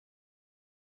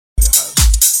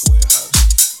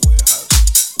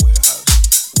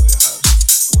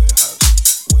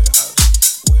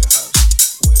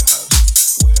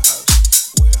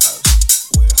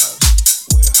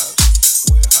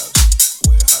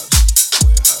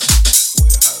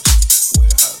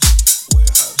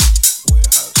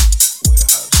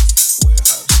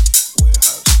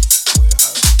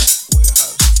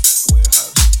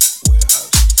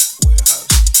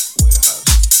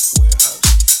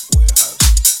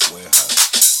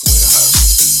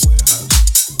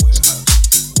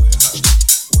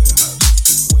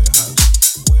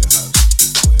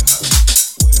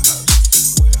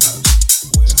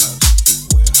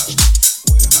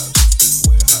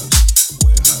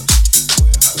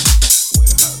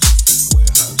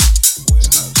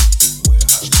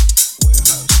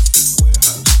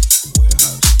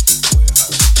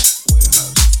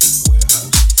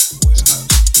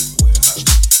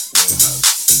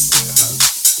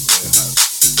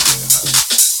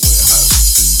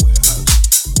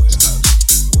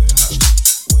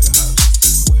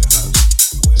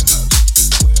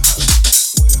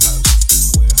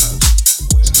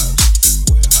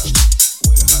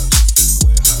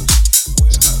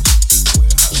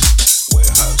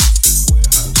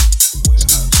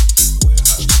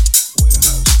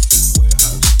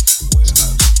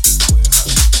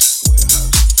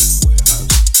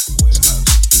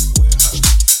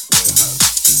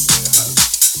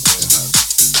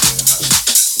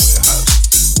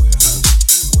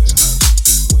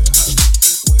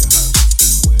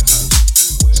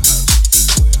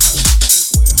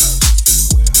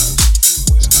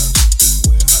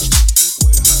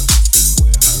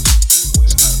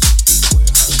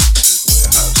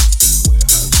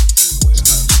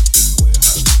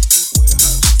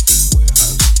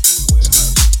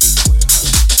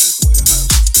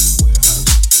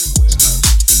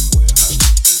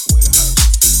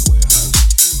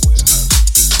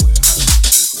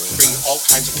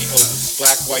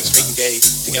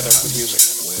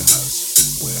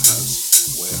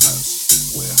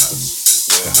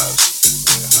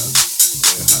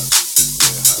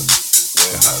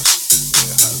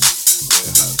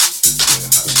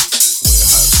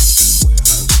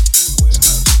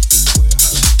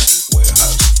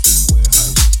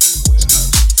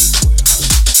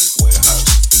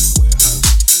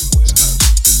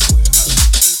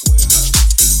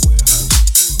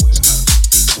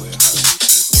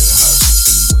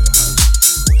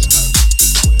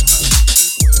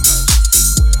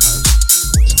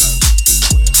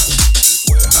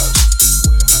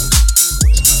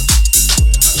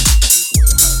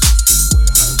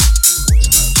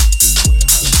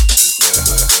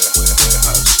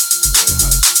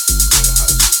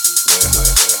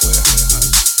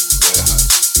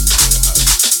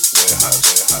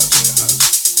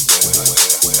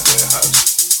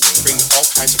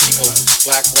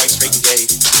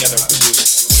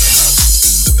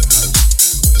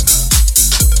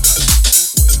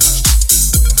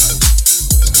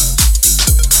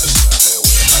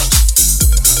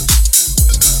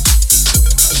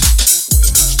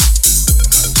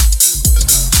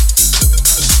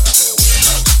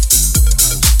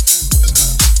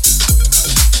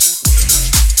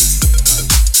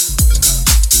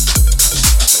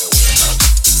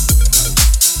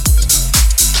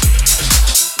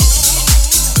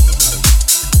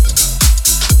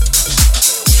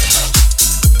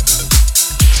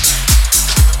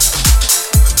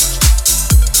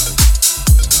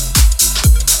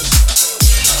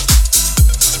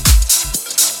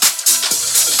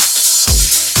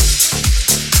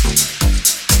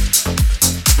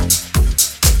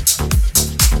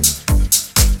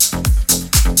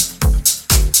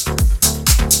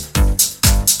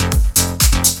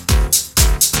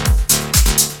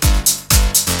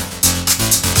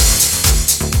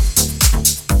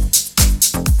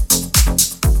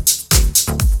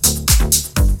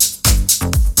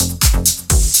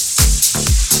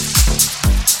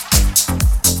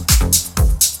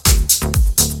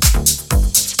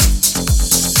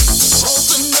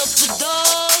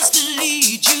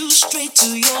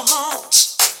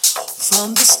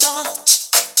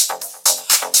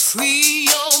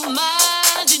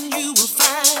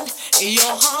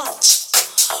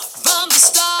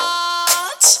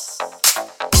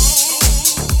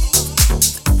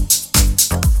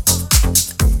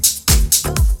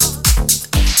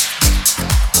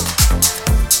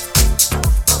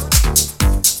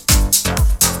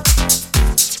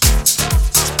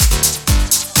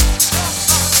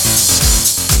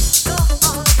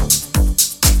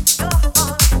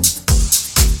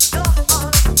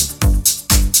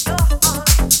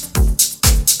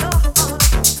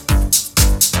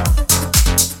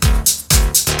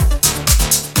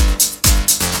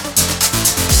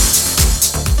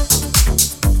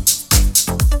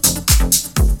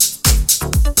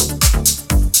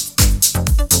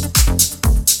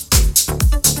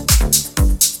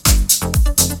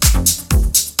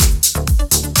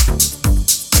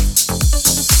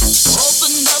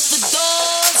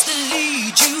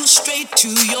to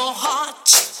your heart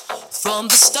from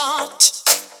the start.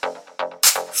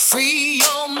 Free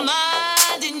your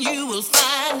mind and you will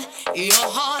find your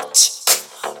heart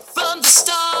from the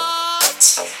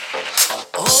start.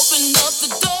 Open up the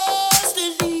doors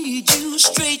that lead you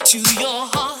straight to your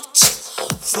heart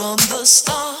from the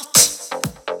start.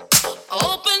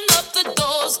 Open up the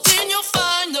doors, then you'll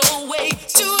find a way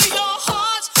to your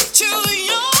heart, to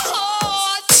your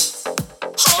heart.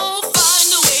 Oh,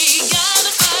 find a way,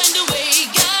 gotta find a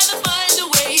way, gotta find a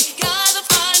way, gotta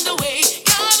find a way,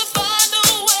 gotta find a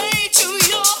way to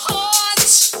your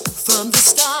heart from the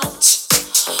start,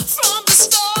 from the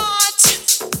start,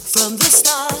 from the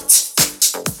start,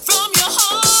 from your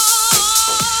heart.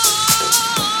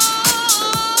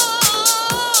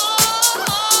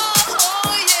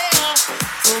 Oh yeah,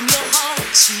 from your heart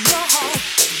to your heart,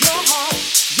 your heart,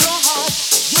 your heart,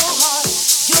 your heart,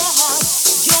 your heart,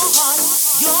 your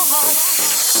heart, your heart.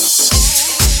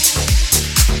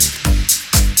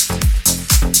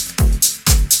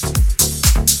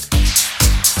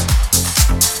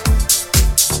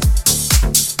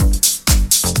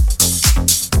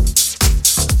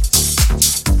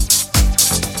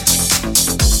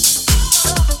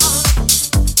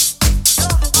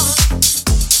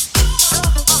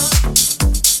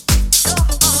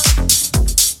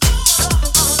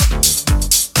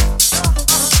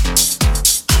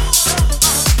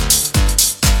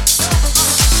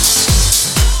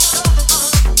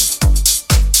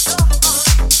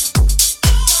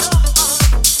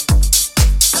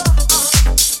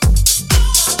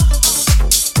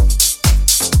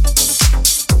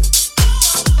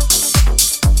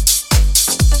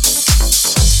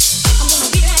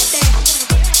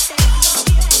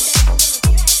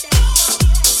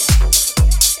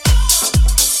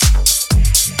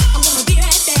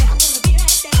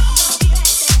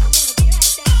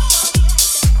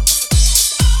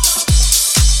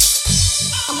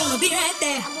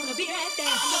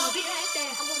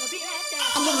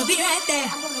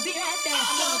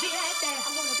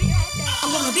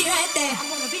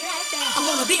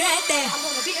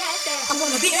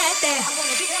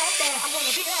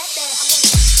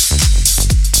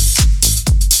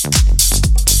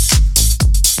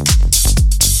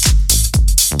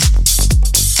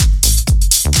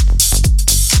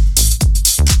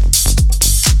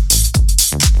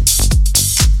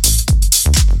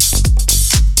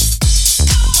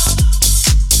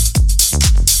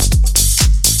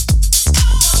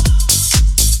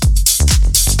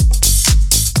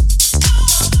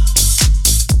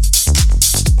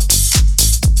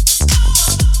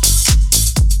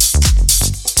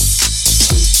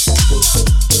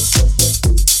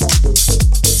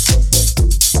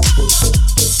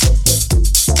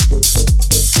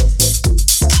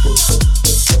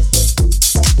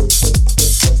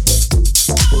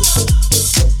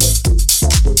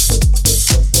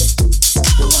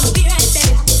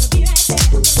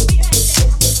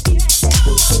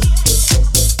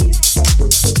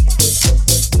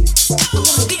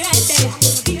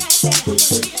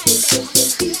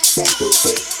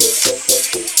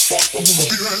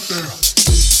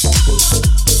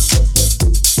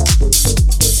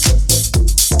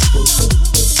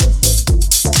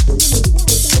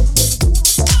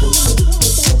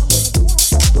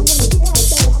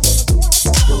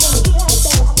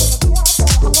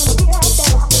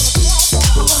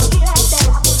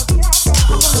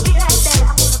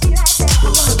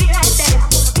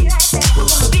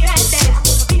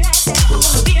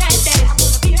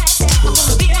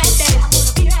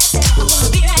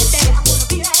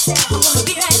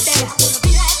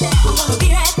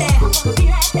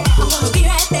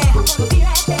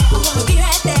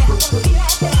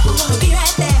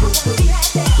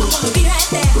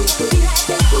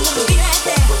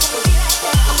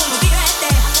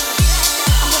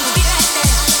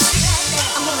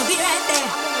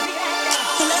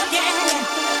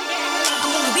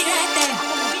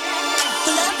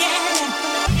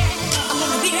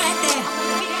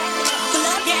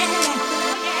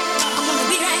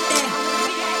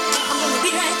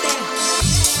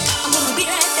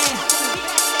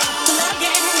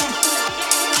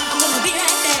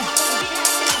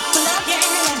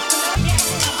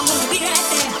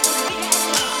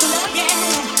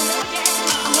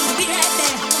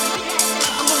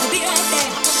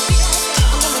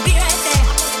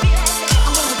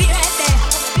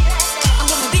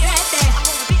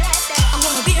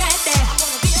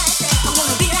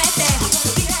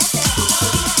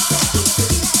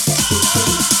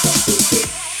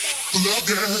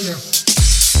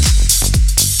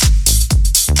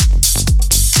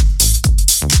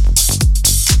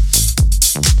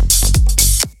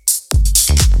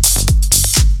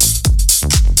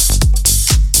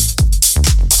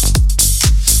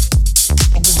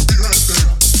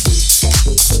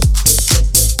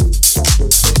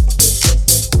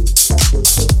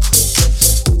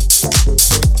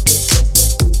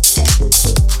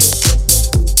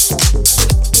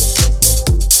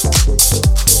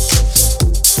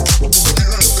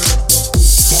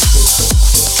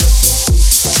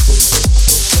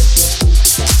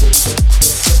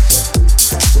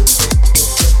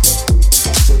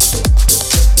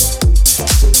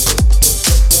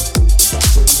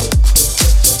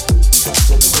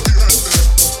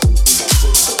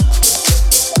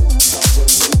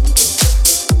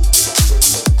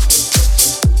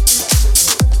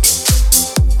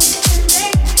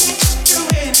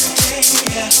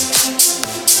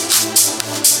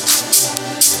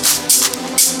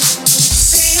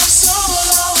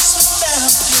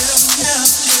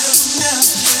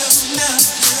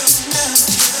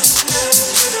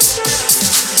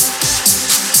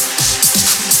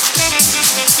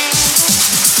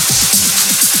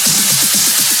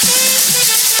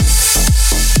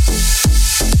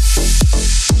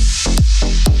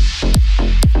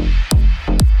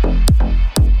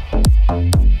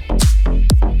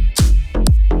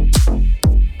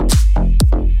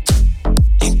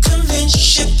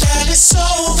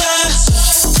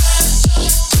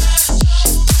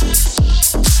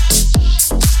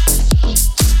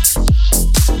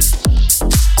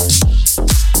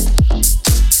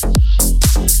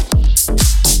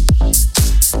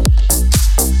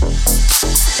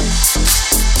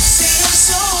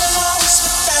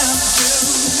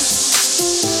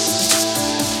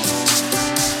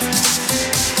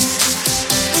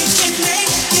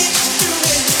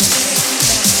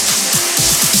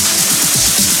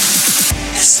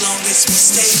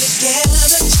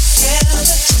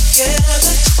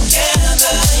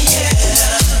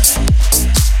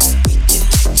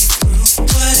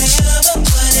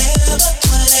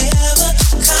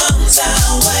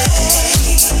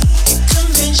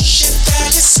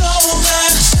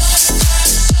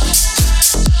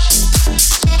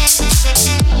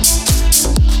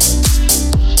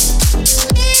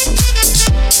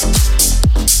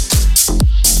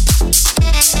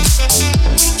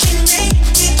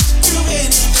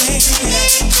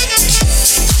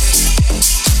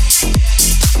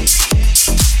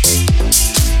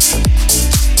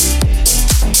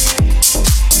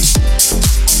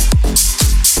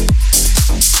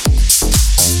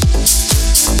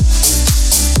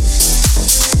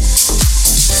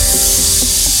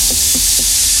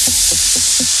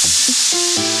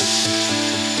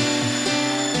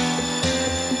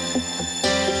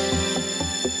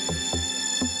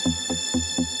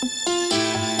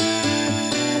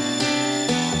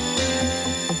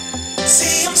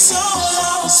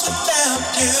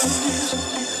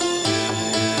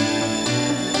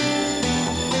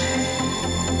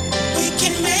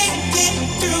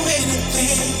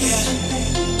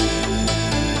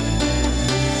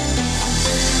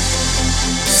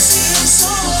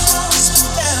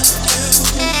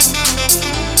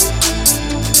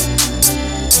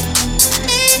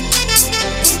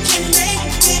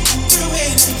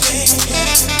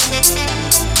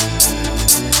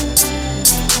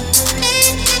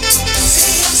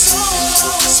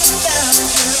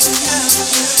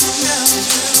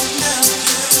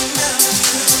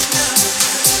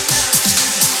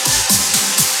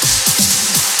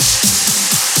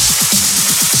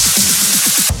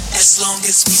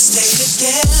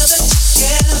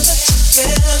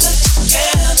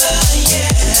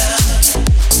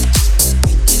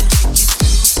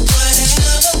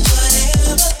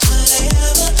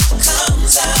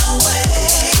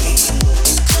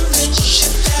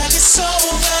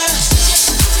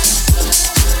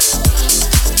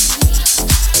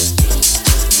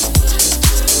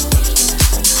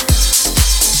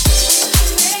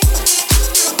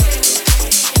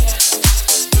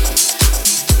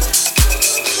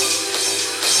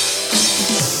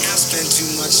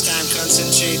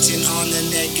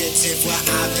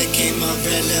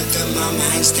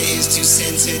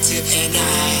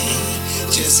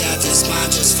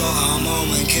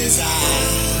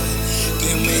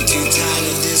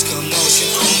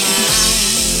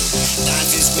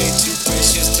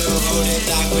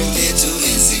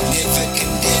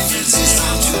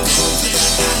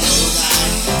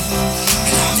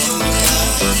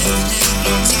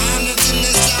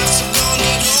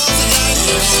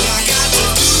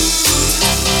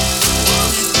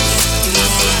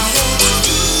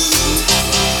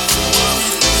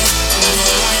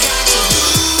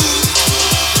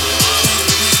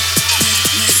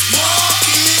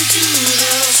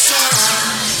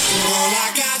 All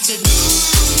I got to do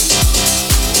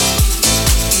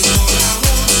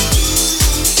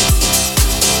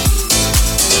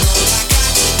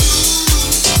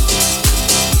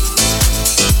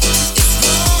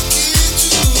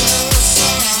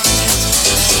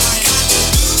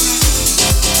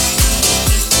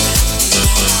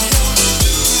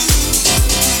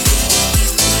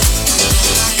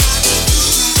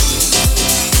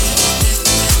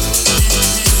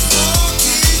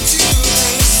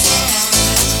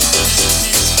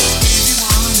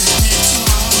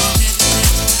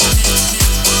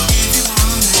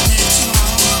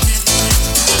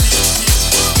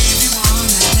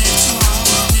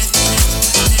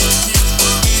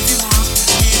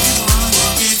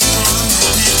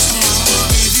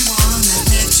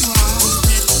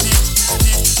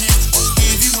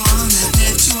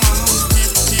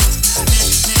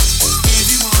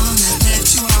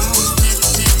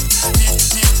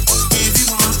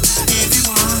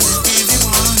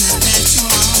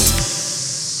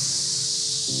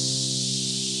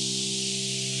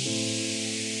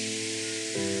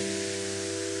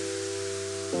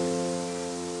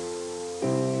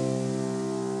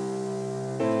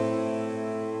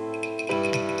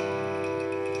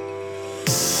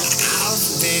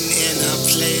been in a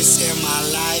place in my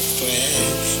life where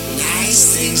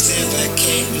nice things never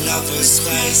came, love was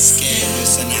quite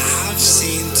scarce, and I've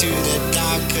seen through the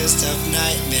darkest of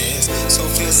nightmares, so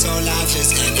feel so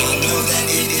lifeless, and I know that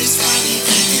it is funny,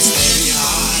 it's very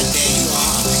hard, there you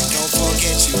are, don't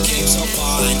forget you came so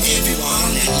far, and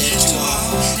everyone that let you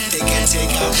off, they can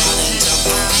take a run and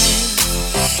jump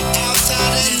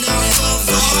outside enough of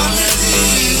all of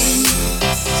you.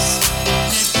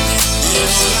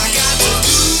 All I got to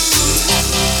do,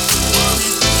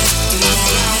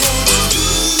 all I want to do,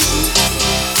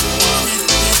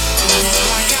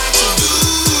 all I got to do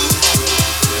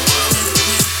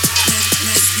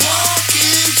is walk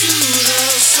into the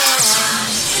sun.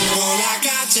 All I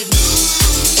got to do,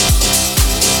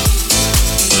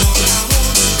 all I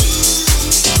want to do,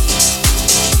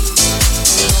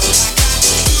 all I got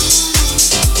to do is walk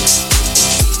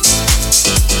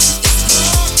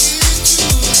into the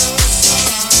sun.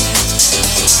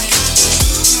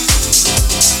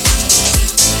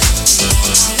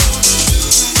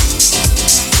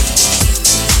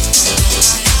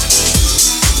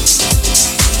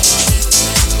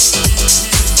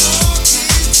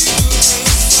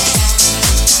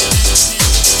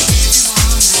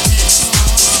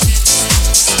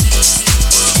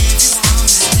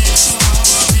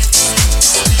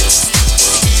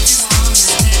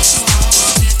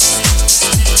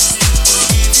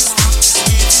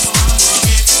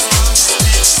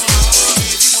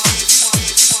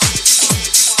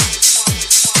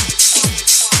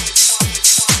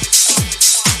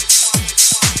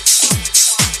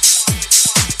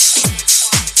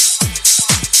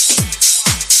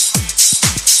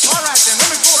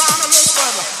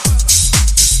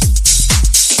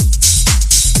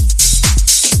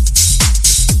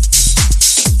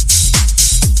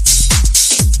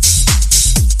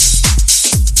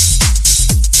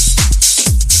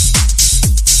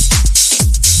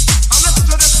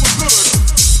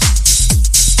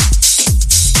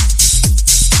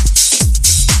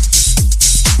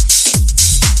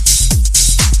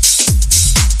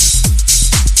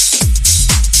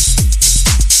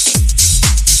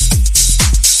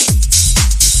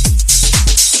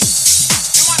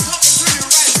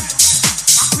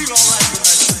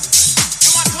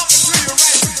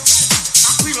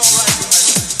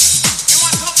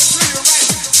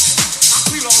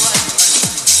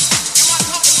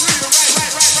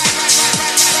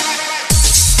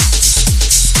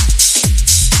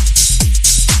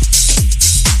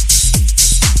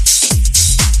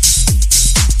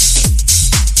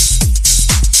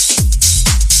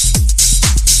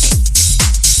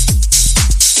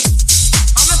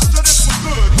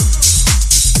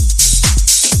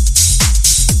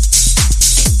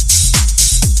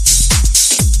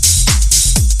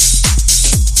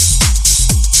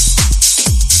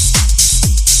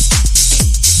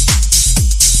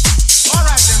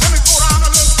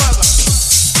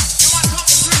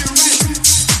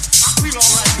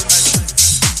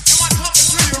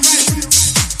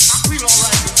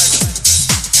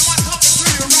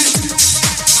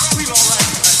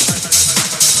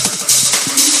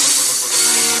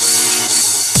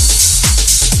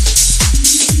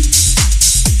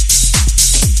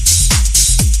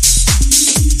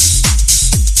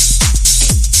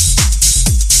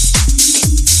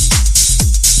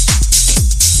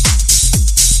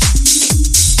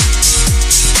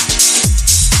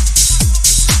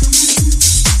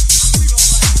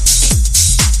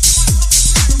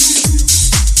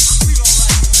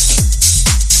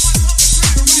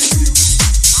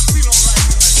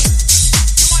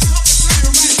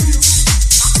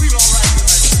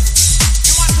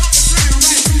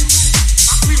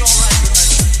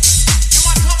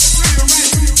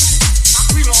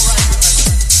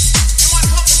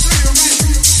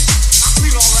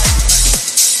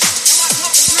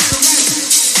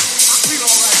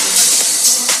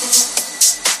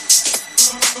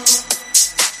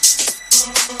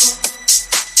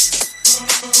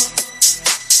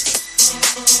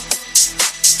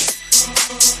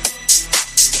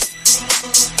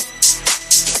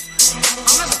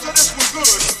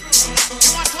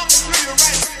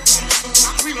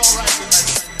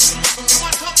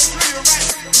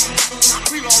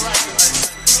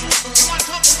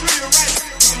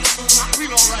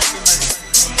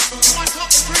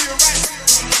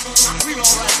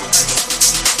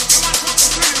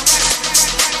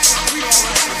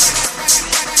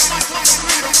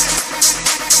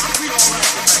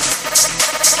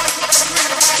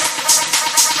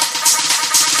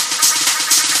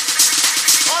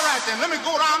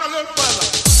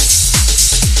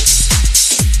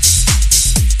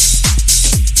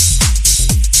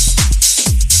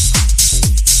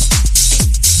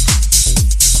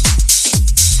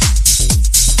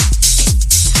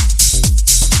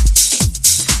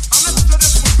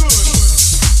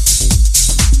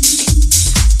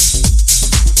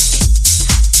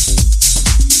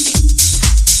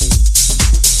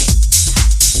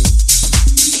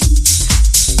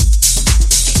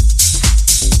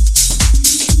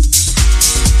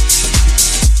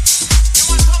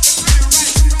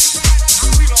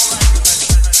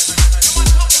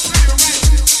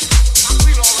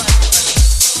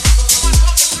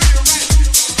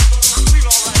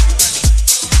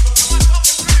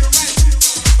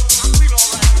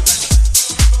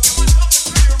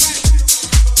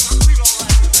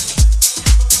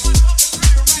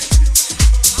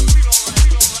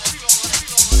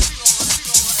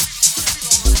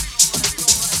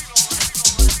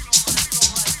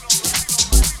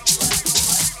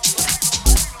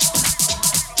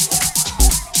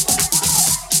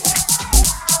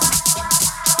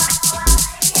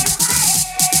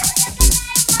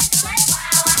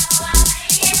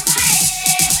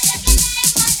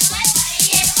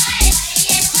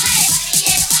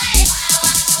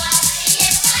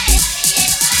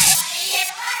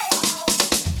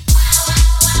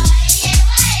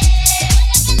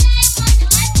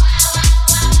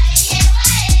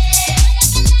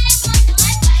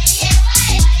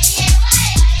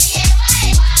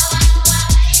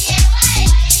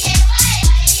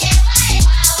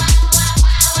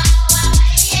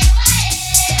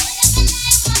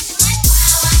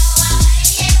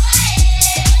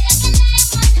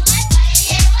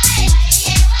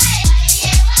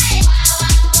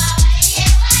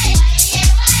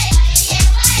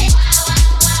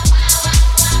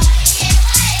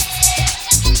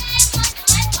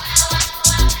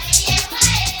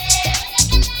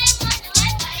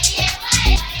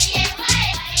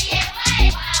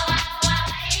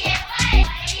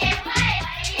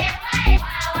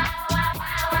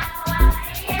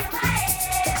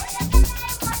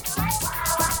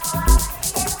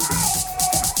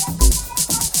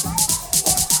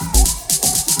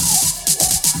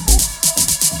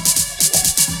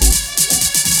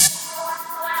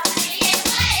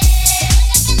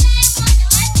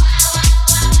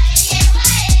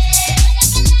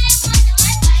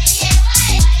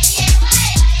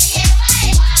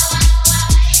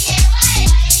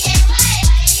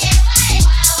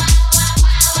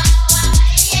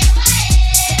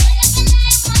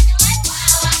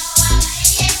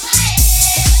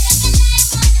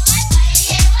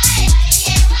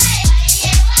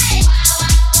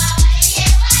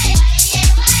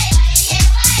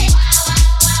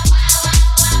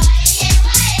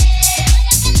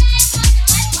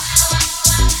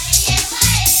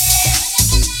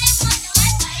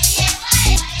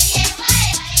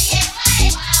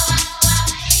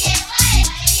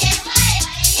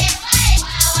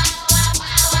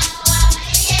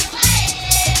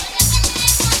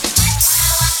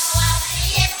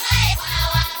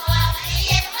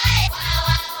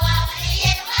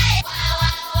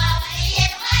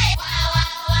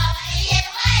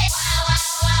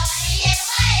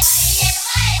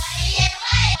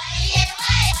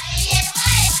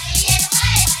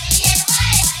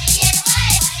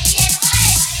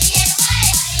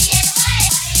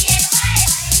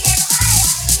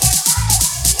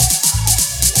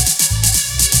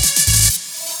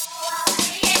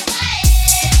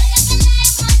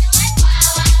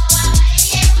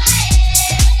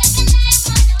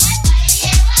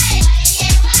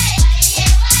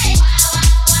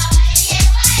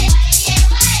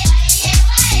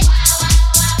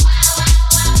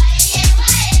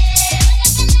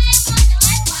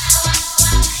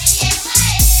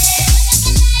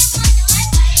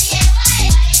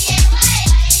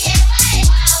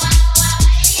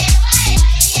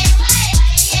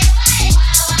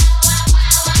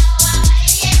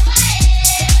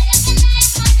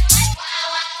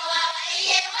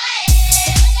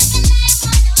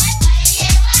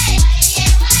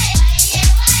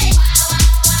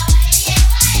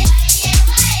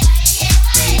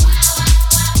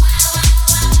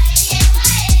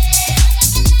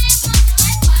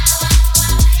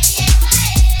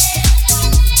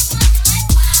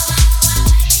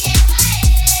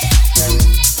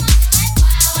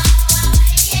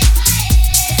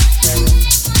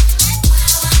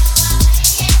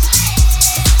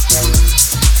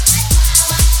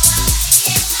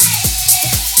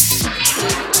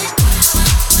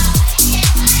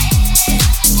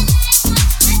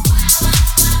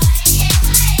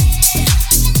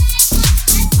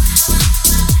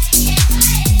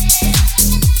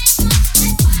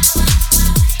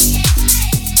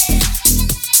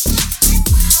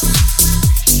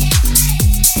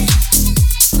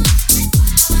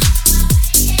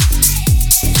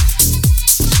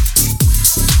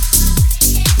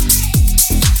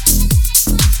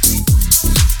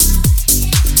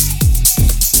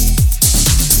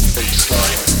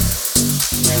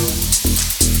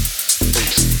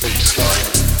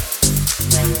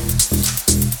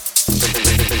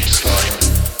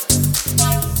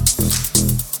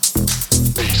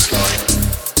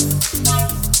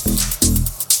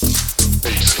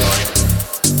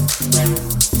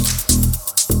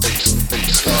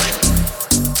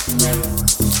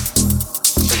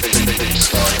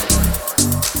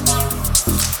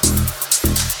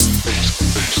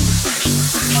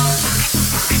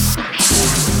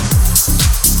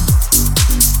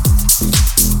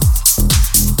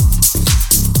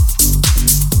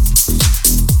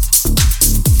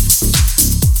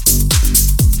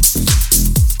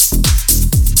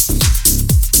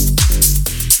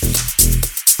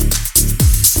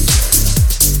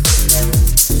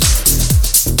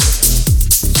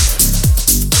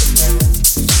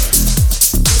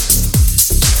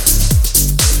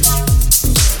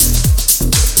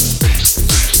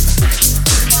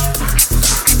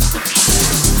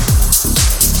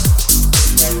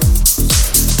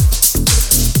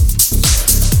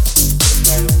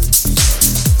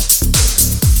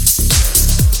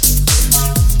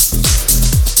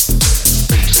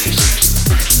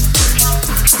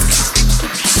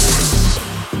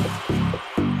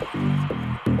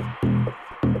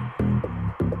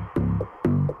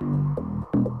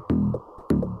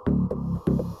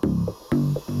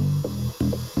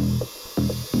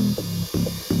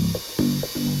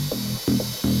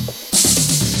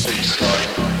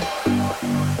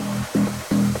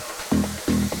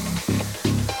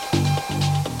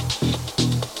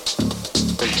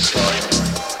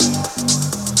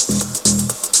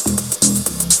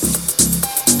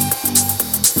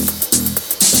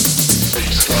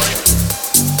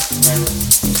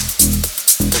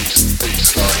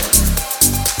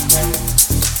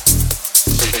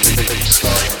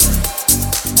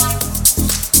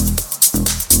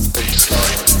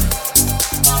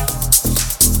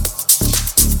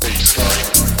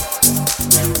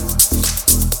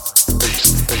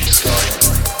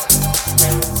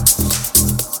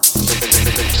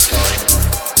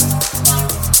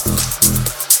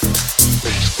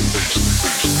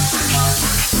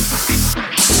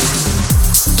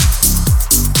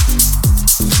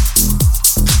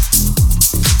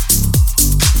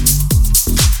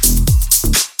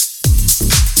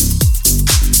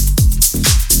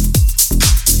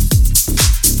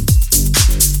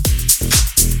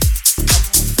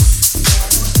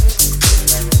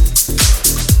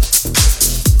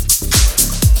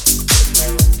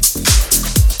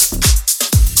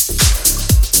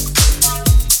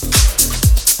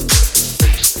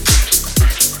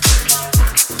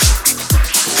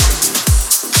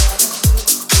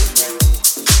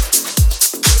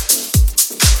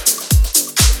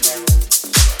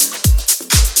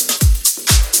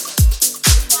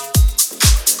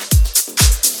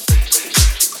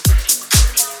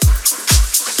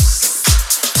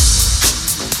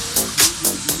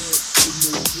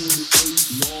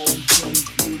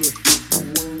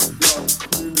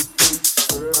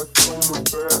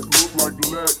 like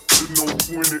Lex, sitting on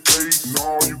 28.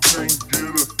 No, you can't get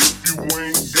her if you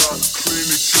ain't got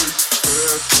plenty cake.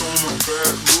 Ass on the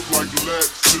back, look like Lex,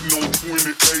 sitting on 28.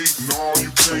 No,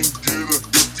 you can't get her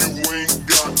if you ain't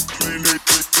got plenty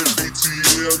cake.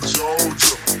 ATL,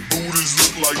 Georgia, booties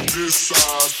look like this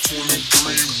size, 23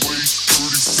 waist,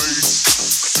 pretty face,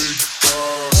 big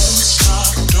thighs.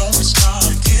 Don't stop,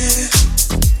 get it.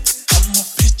 I'ma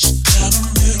pitch it down the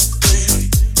middle, baby.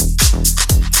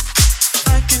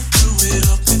 I can do it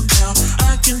up and down,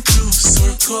 I can do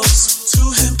circles. To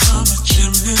him, I'm a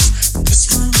gymnast. This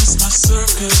room is my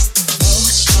circus.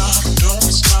 Don't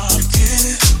stop, get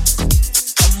it.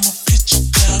 I'ma pitch it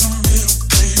down the middle,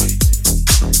 baby.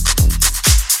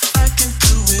 I can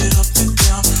do it up and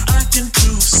down, I can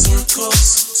do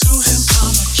circles. To him,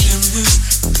 I'm a gymnast.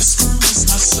 This room is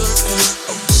my circus.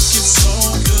 I work it so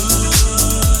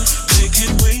good, they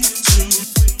can't wait to.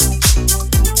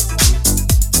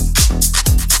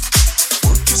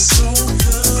 Work it so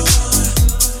good.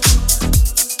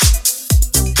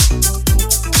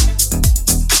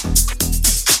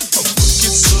 I work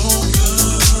it so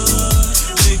good,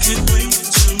 they can't wait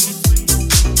to.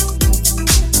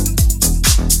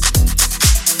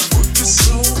 Work it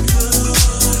so good.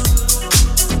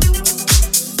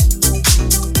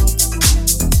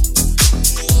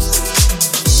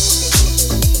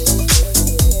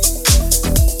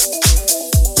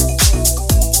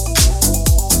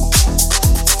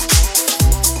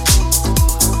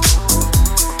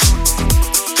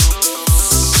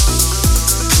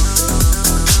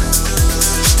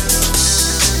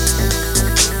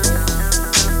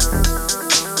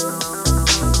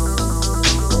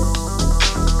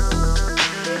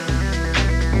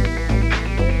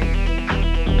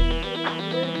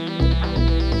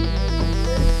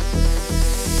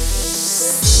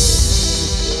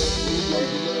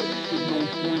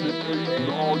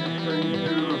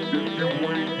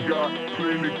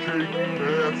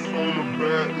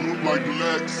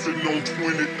 Sitting on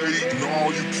 28, no,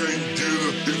 you can't get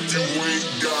her if you ain't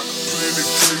got plenty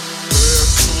cake.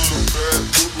 Ass on the back,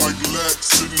 look like Lex,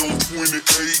 sitting on 28,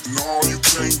 no, you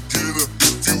can't get her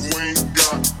if you ain't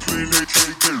got plenty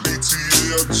cake.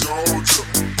 ATL, Georgia,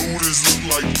 booties look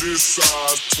like this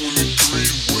size, 23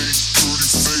 waist, pretty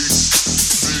face,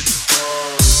 big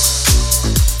thighs.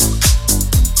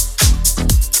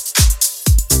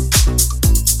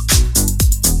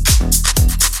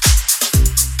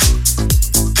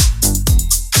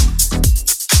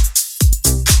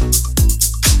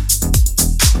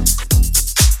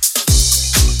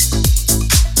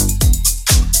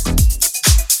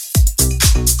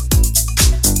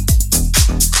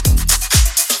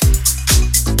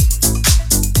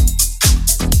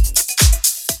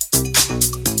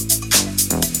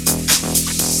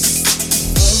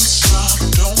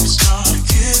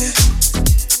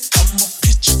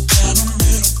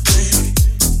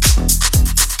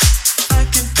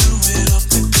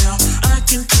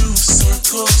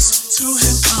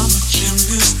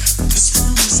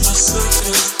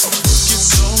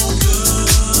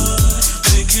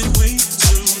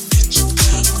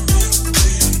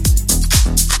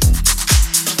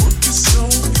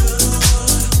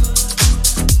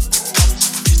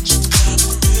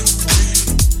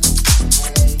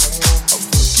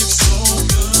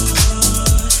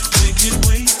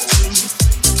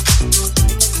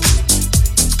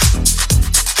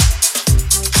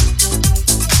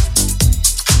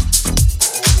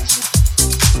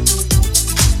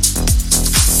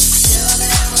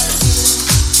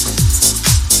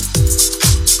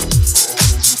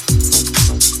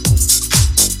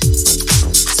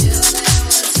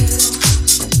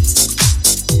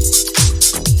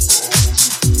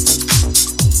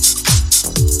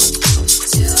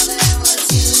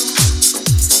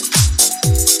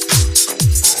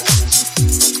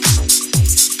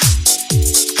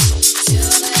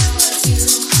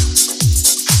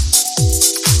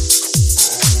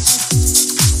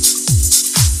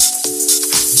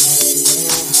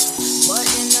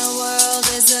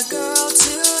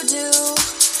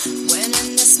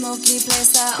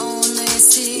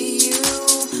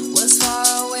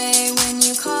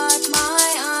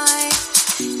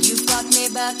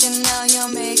 And now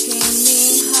you're making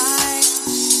me high.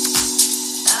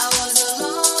 I was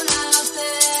alone out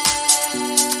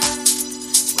there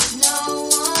with no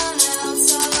one else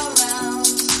around.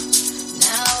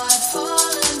 Now I've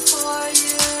fallen for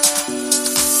you.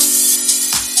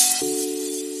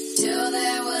 Till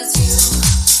there was you.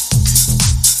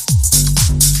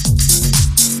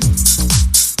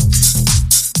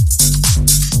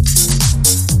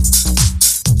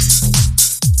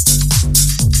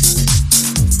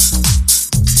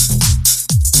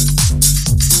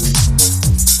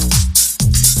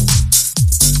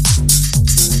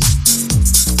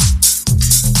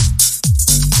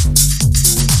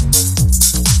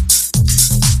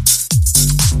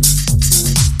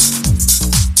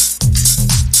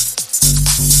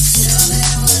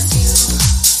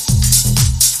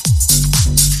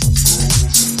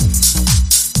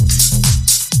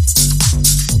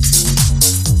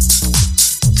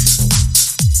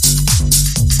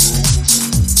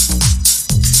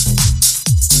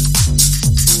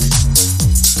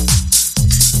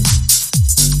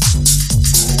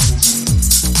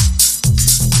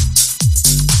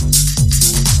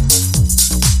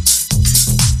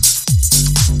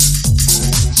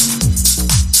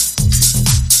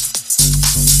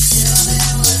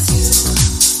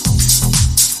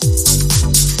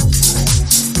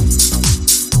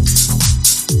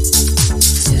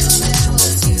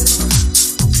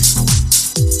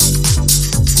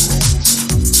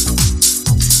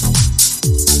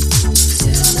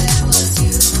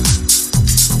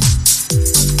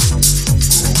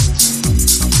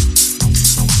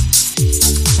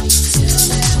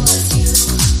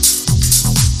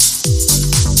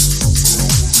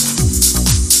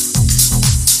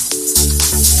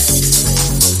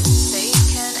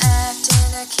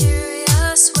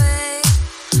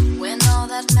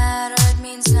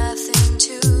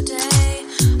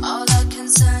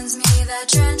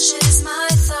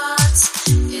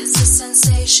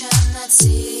 situation that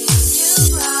seemed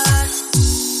you brought.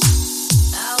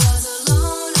 I was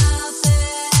alone out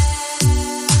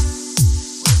there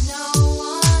with no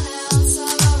one else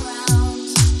around.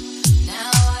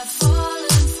 Now I've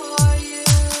fallen for you,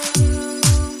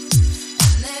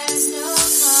 and there's no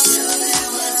calm till there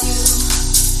was you.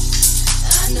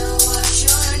 I know what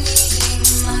you're needing.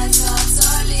 My thoughts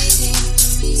are leading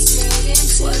me straight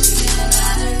into your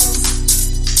eyes.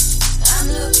 I'm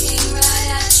looking right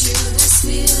at you. This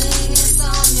feeling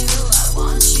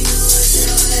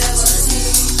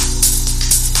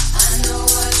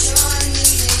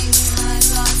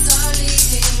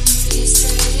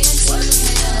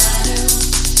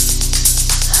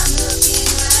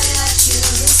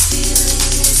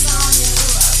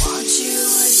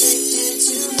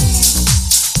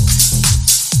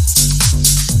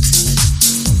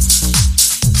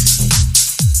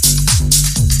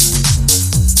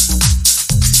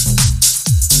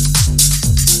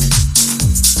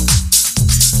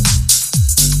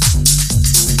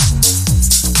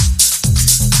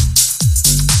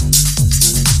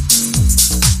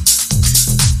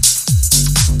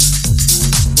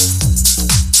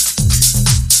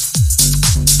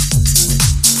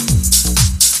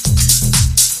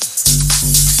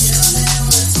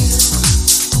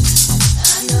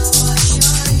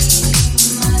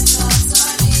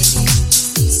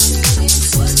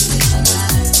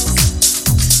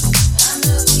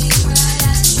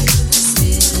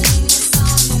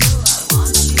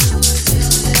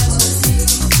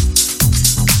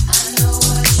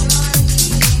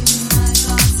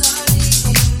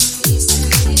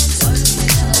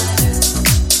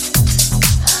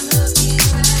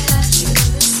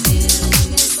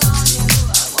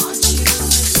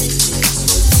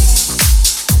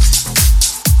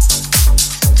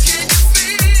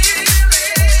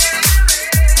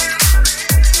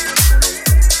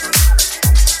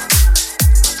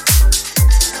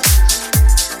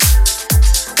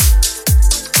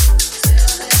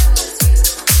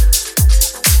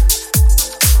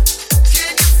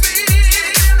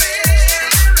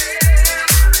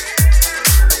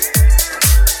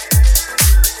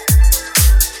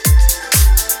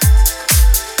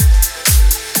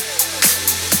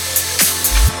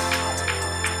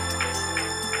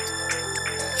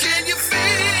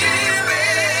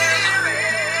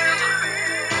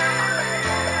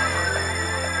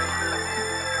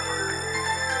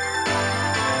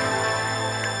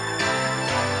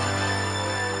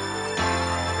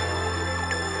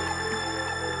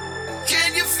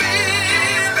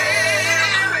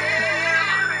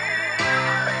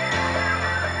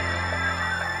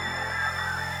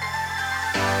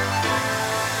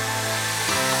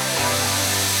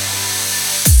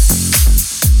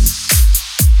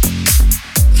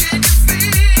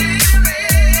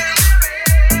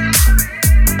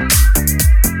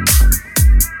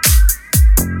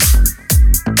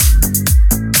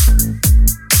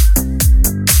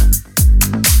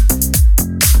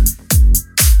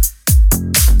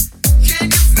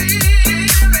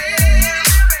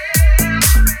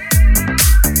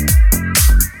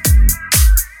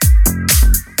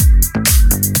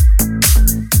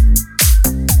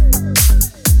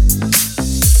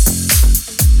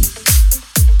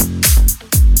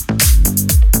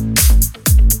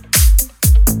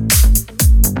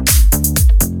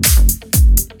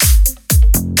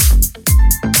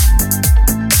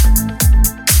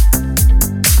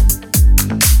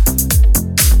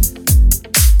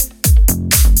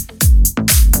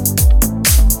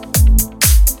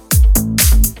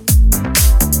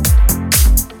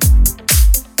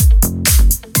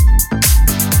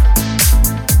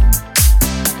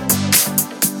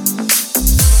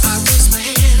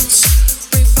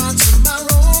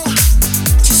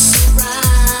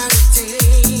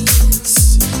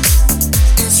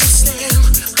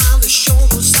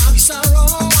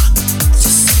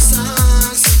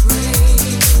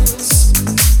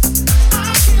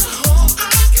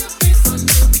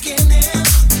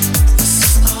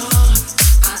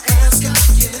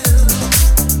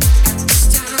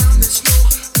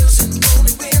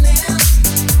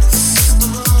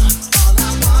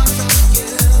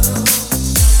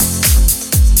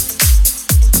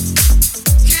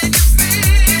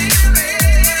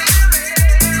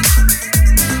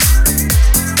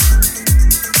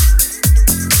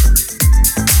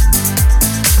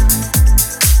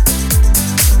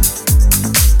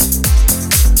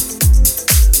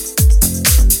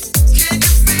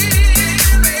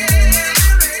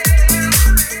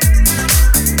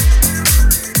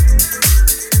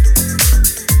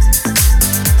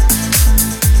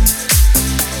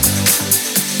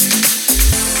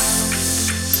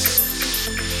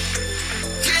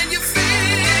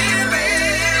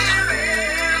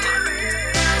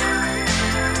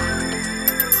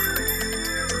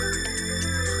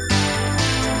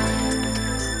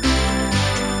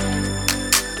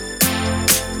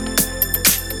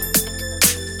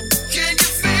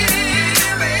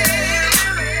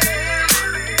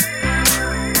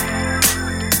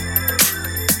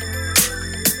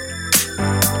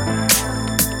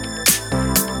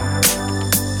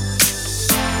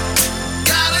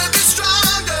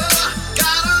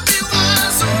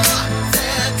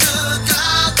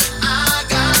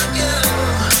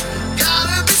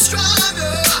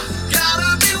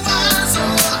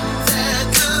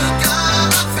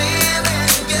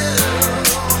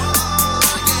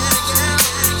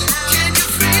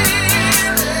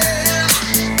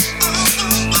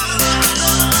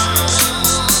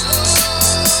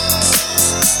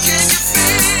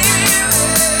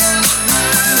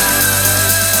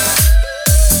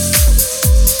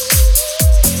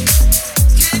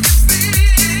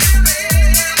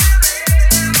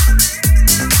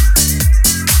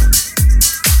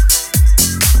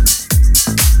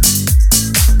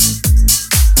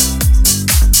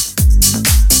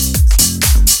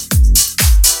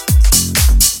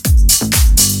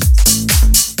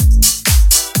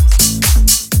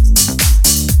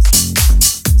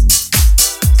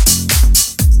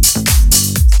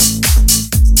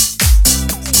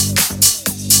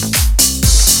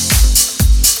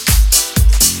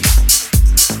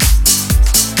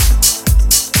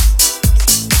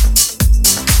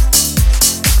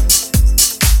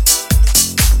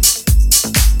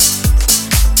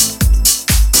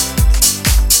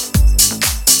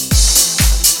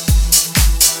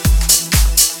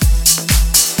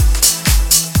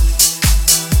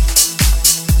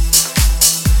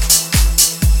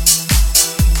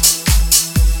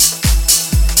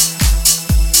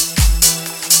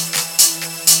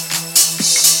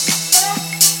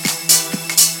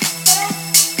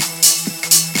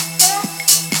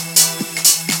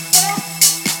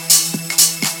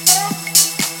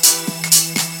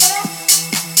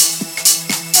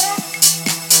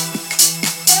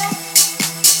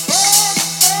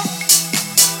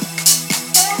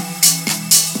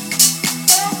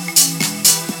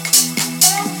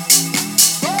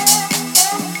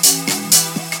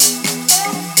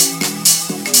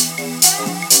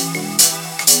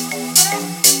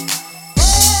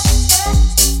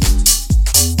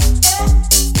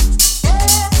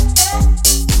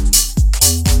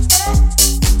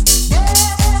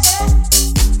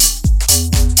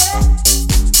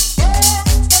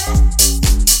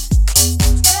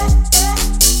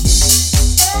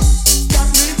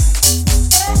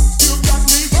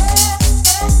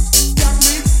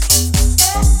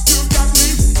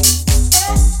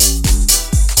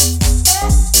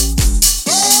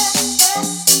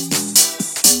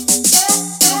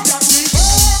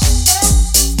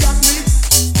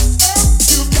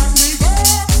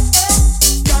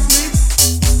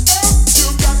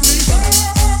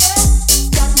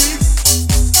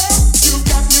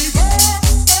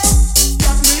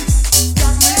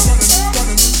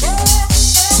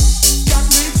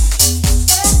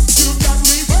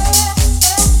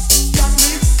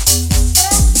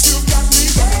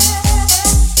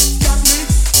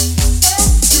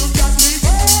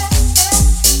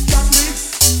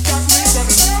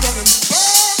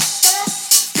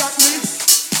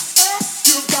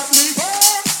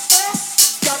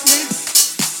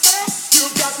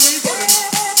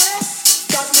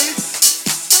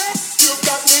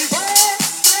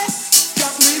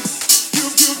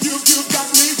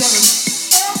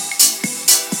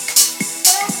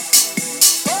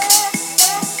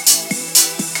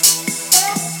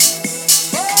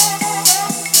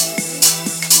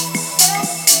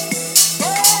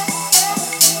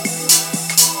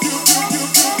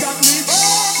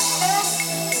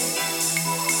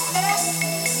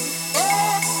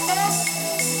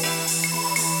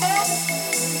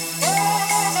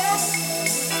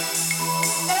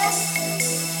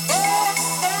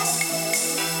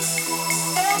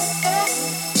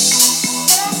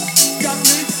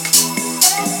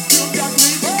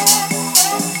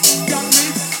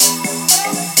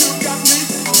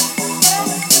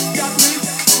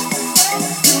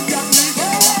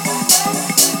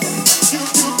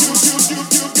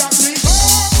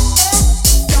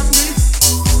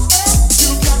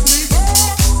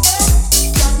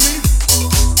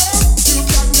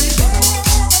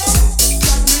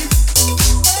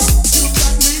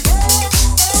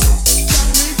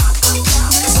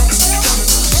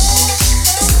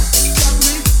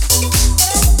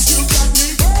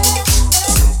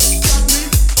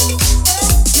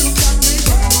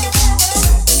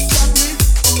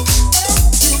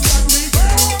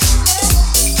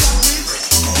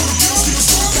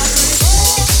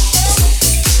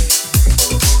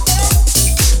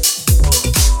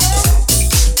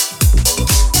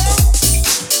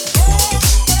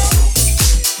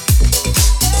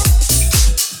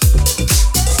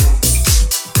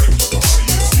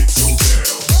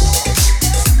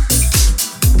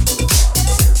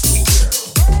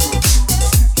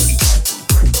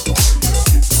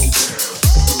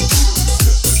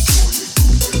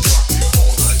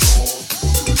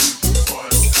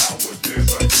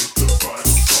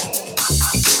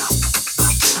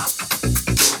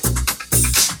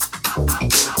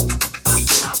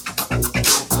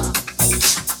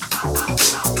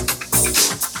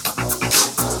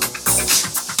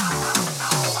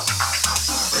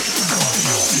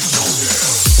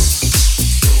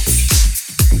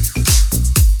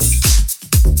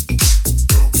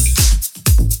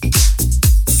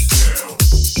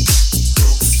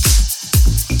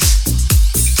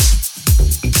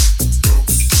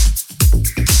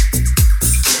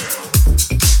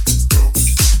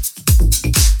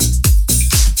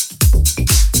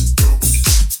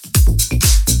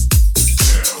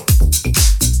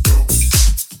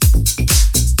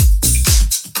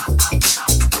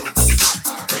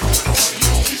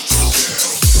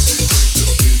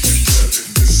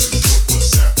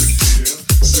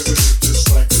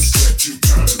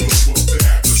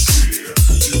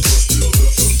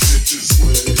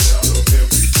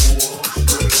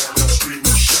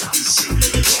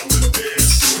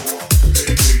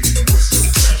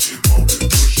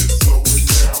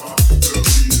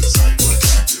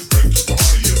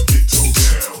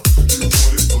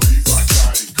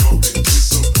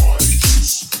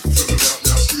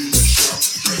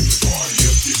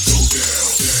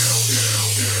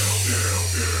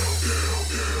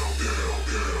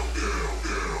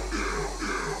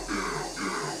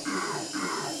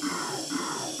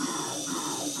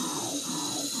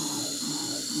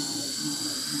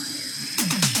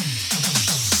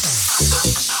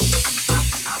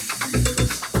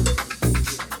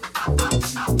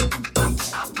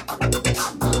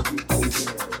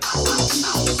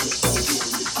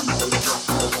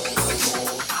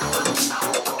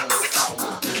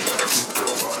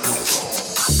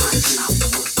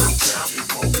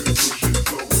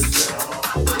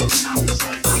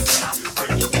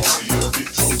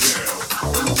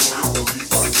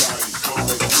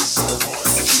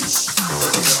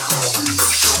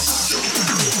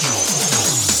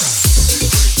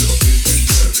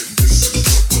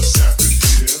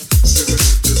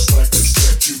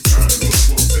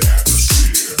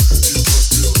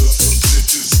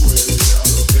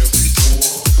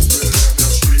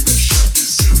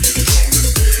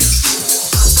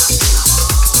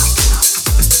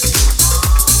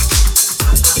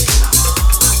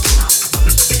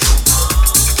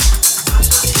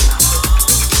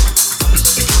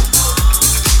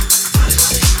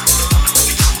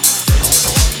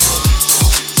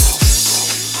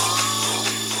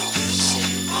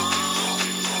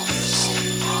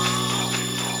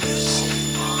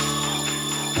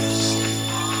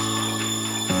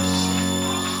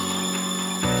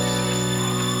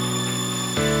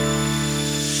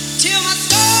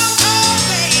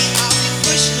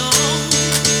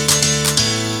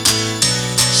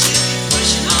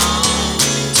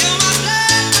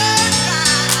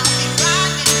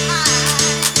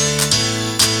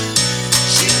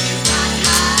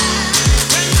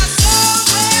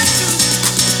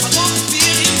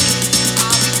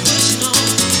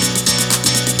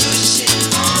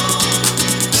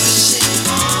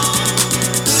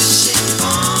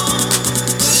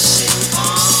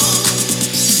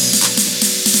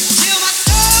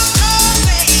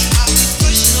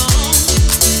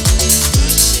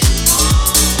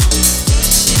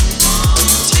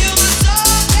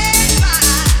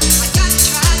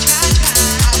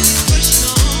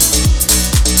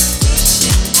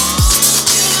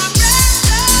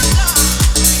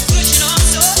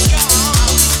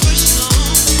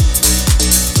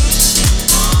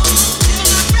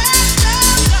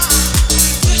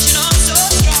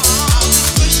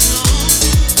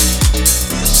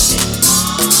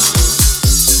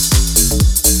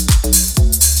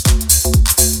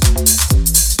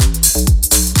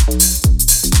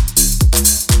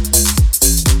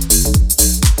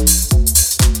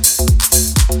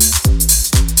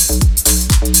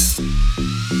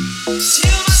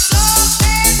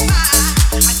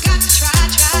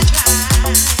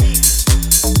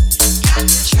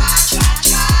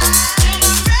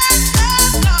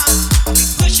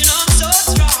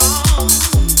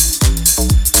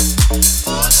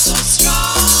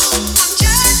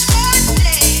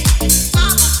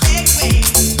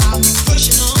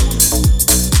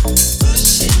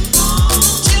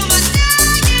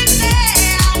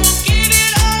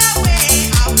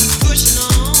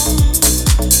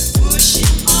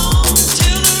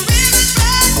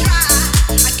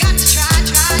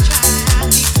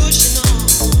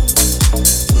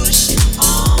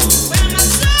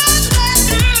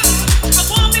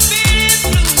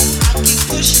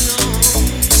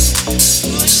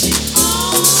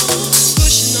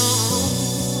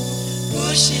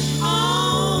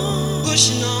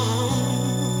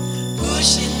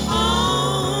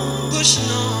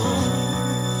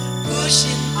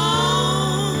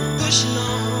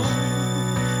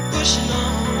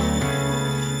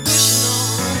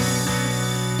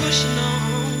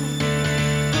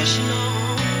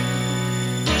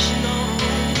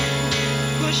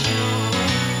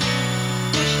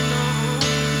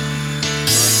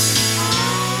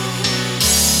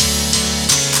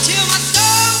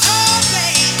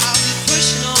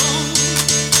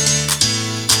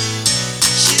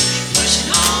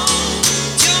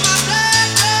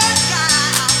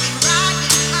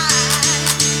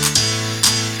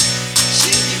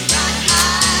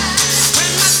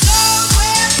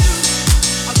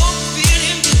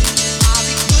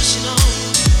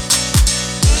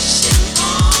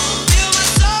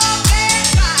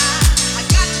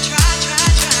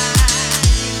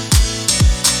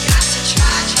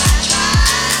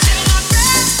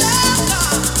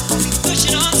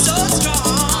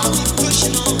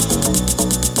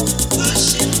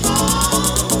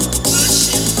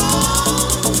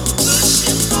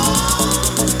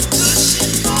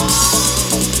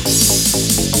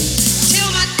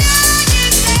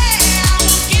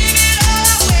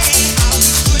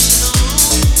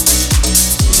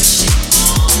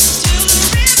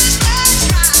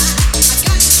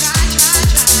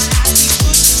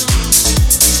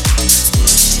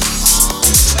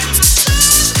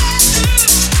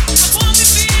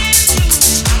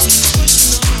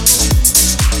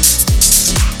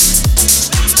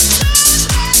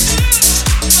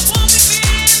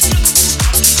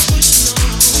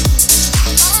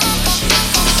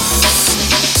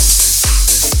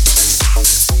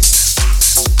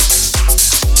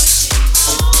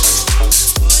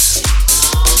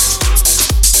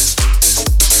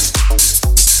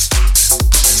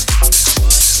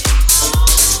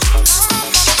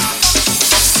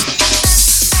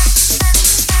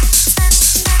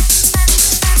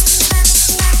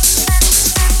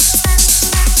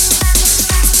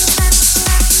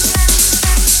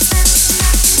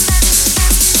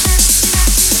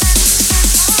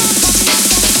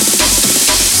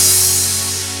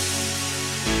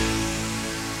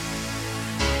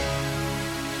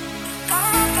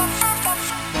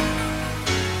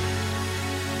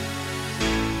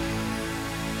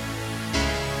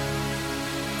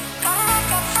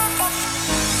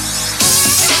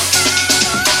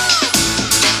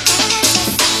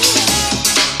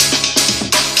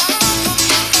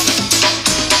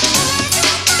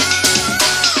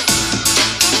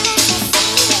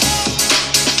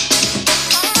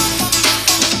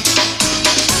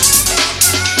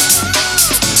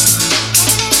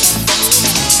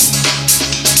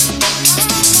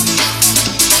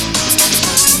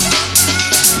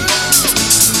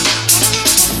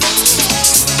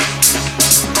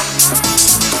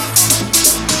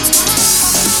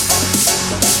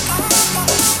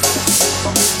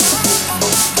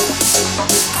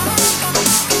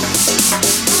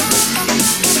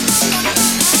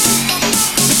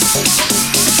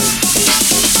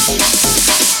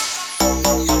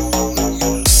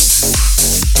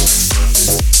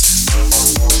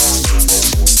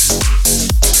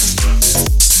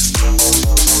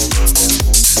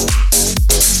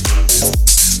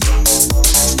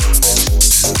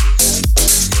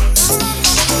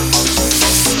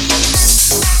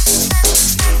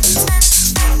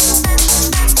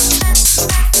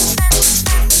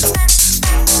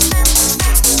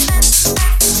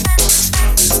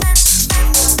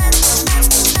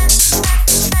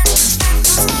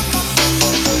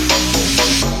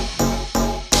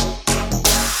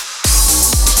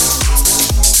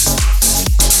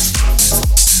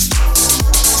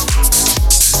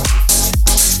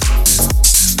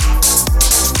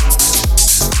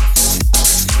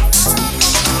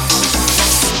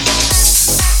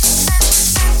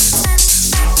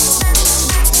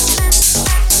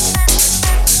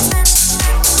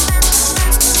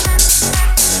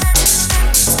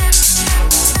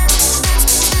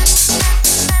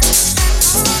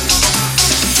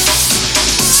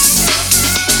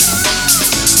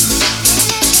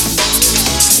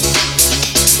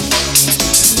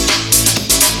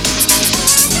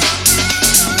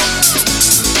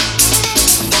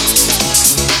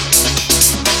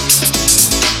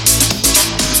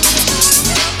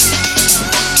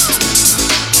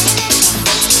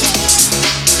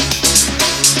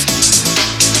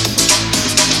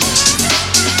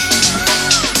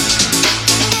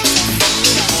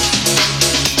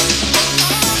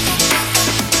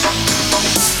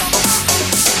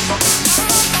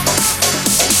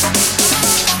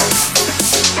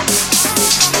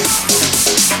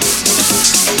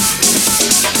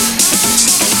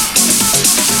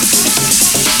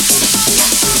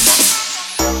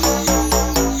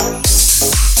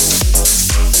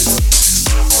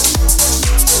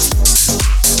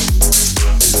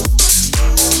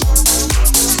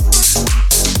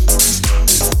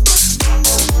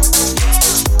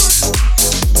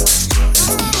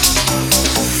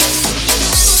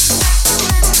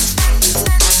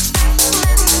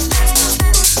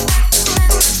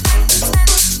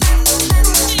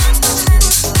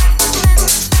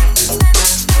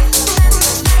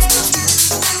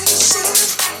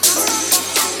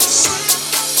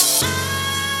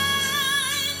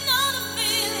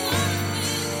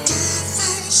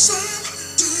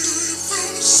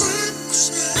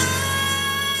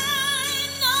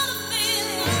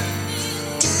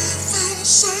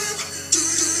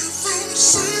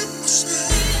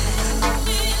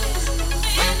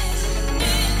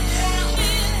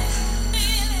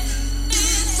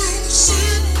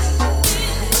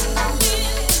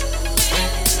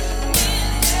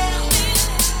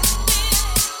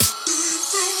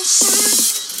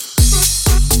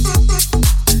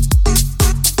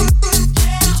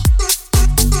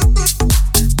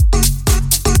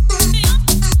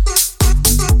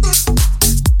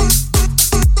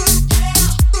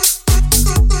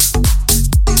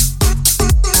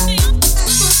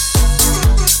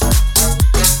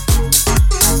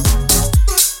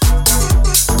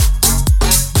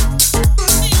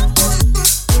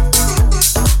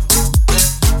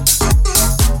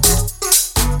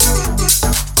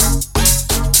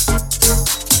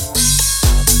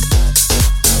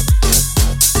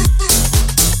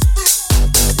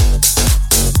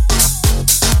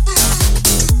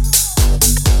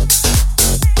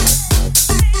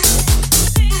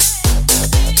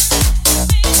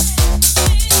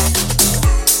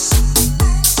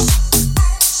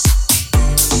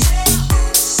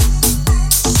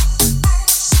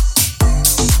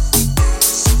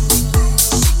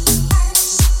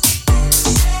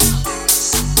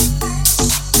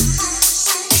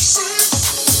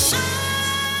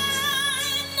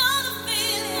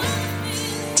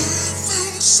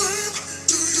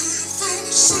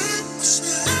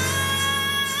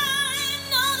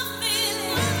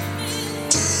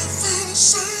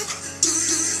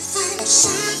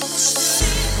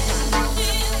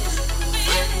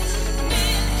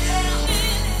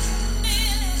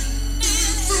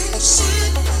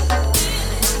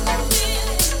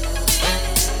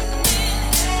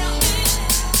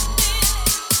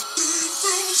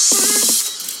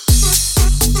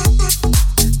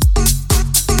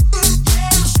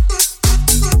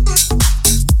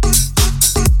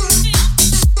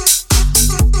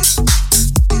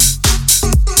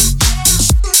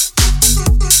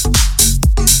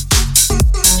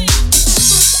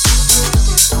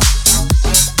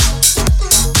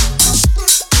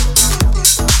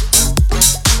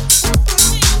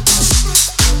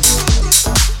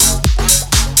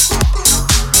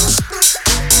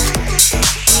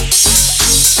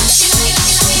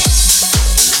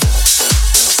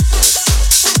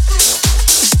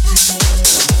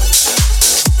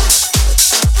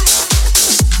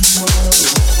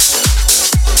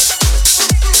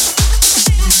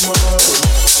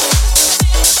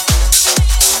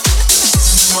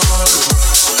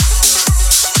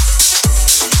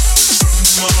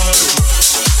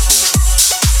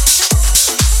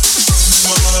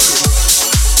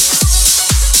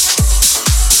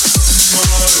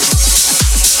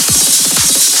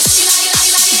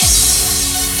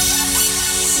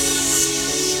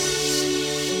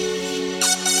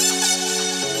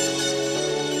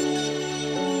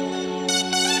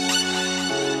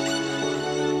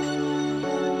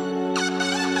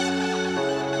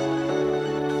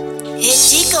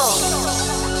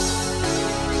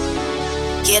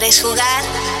 ¿Quieres jugar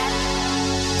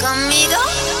conmigo?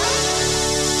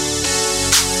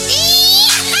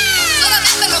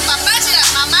 Solamente los papás y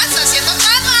las mamás haciendo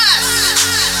camas.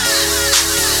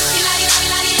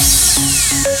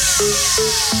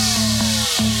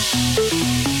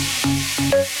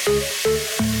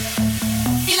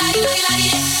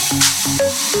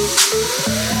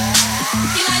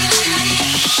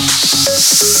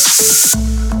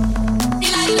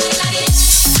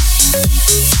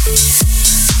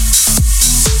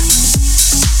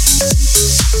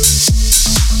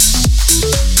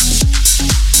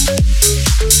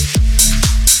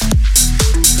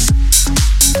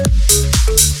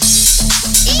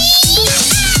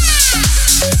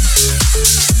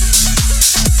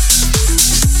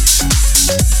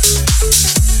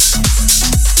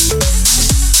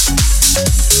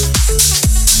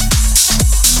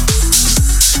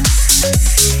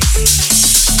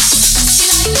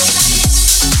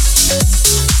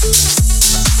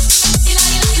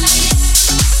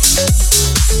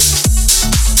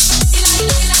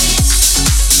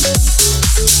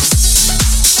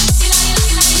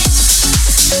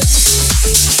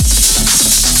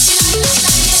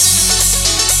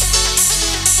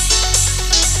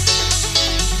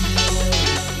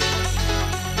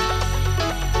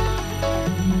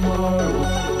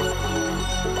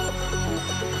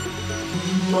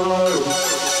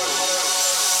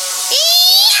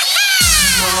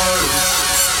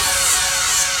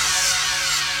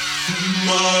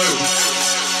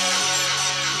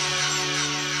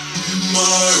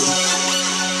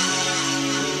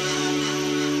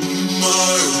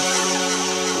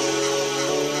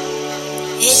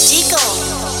 Chico,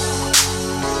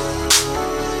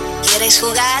 ¿quieres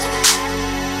jugar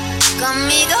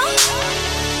conmigo?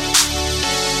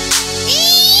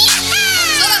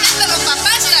 Solamente los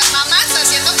papás y las mamás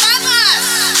haciendo camas.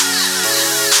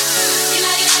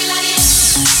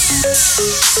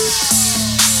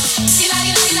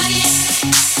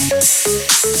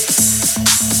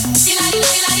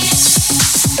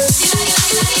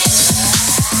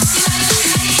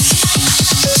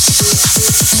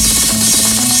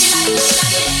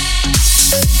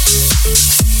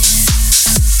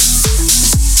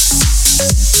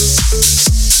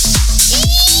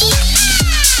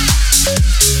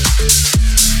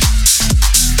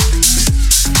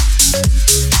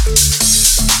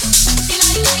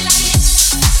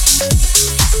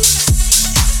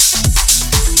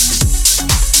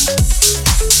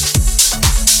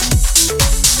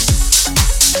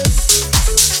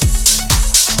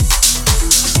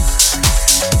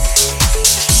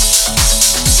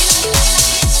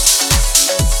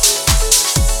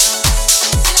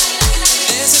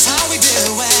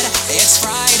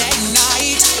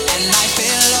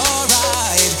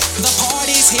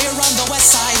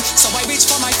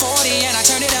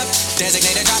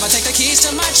 Designated driver, take the keys to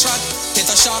my truck. Hit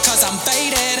the shore cause I'm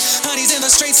faded. Honey's in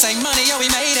the streets saying money, yo, we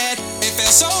made it. It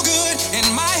feels so good in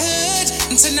my hood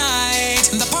tonight.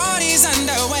 The party's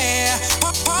underway,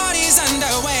 party's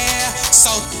underway. So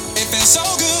it feels so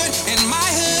good in my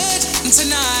hood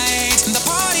tonight. The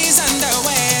party's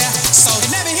underway. So you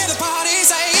never hear the party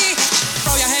say,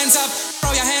 throw your hands up,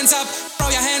 throw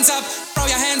hands up, throw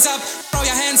your hands up, throw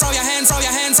your hands, throw your hands, throw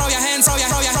your hands, throw your hands, throw your,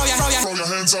 throw your, throw your, throw your, Throw your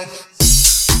hands up.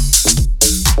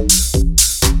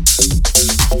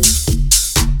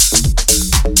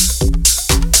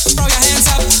 throw your hands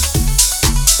up.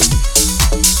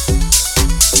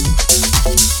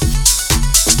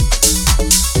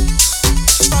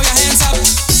 Throw your hands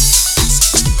up.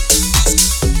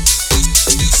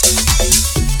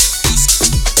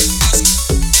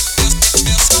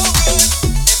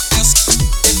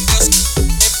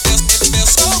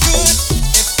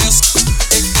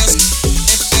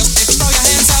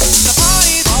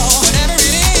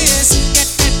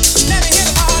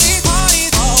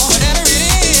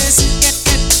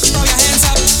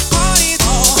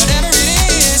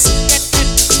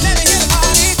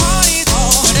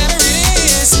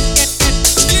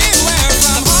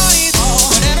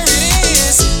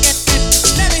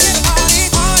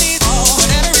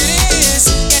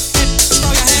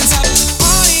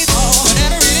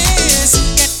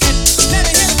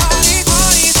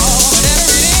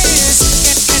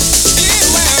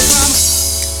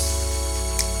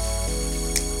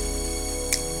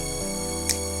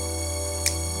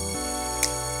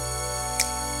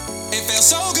 It feels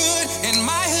so good in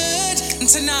my hood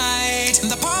tonight.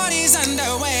 The party's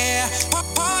underway,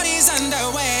 party's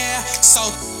underway. So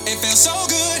it feels so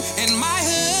good in my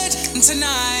hood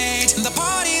tonight. The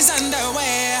party's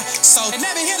underway. So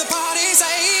let me hear the party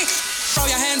say, throw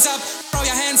your hands up, throw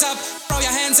your hands up, throw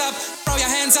your hands up, throw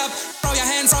your hands up, throw your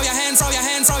hands, throw your hands, throw your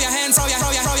hands, throw your hands, throw your,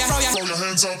 throw your, throw your, throw your, Throw your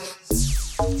hands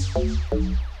up.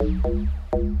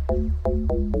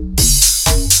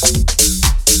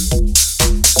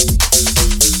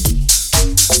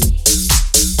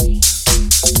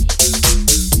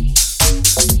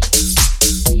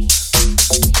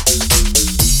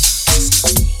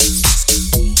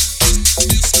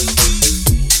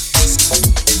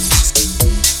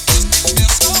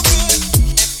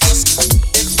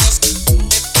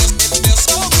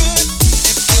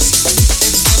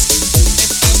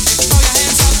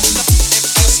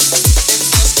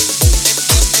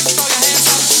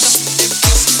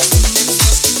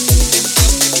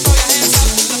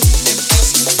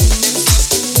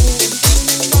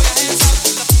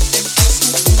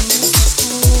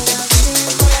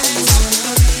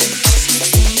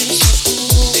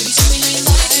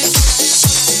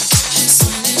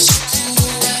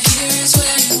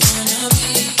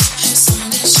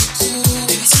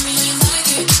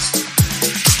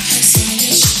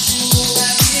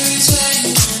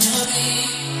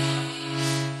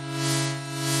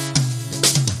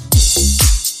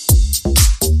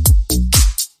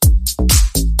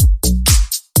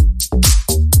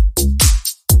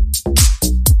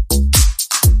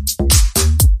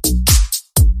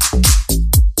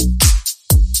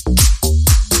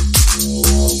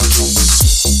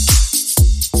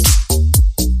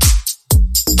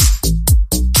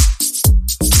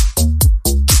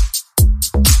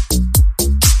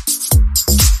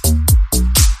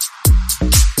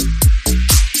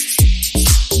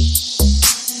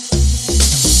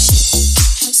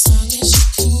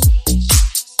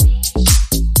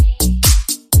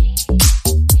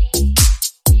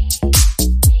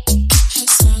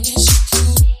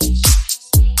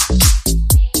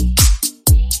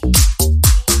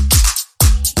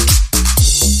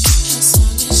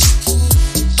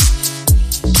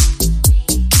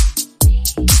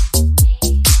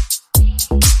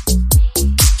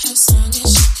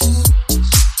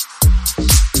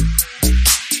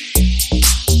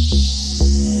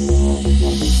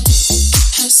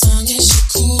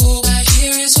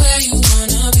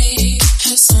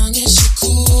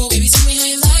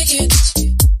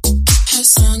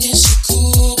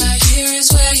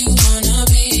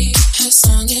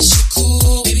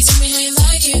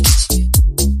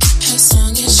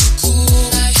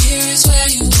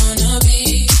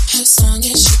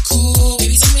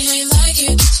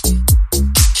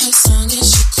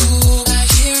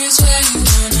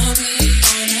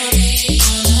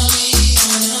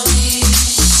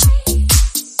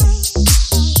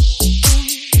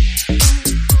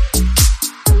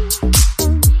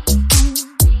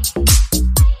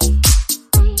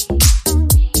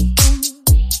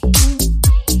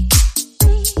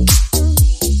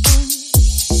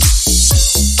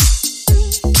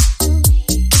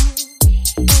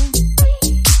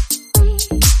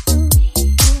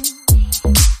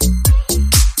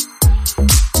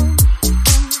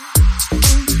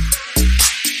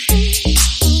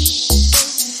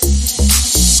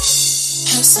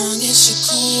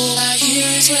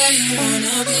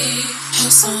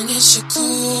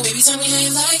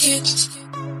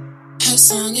 As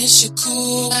long as you're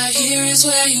cool, right here is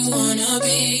where you wanna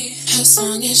be. As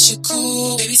long as you're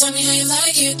cool, baby, tell me how you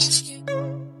like it.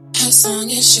 As long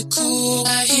as you're cool,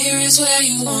 right here is where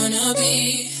you wanna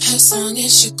be. As long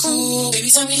as you're cool, baby,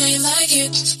 tell me how you like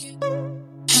it.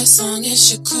 As long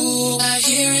as you're cool, right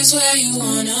here is where you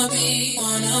wanna be.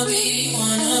 Wanna be,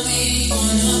 wanna be,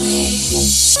 wanna be.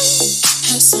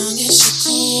 As long as you're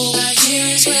cool, right here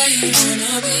is where you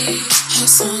wanna be.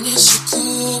 As long as you're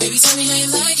cool, baby, tell me how you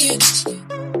like it.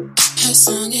 As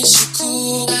long as you're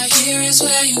cool, right here is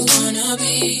where you wanna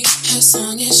be. As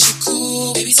long as you're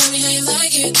cool, baby, tell me how you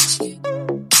like it.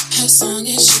 As long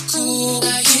as you're cool,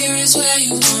 right here is where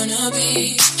you wanna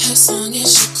be. As long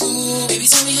as you're cool, baby,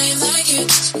 tell me how you like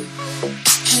it.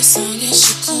 As long as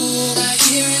you're cool, right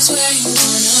here is where you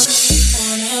wanna be.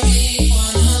 Wanna be,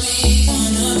 wanna be,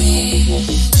 wanna be.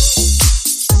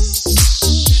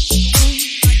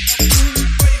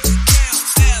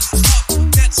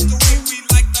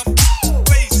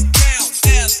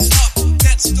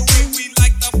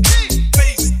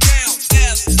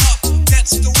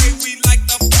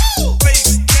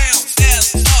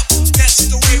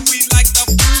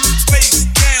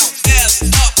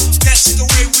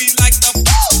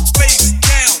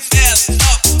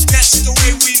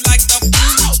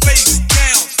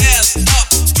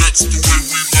 That's the way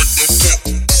we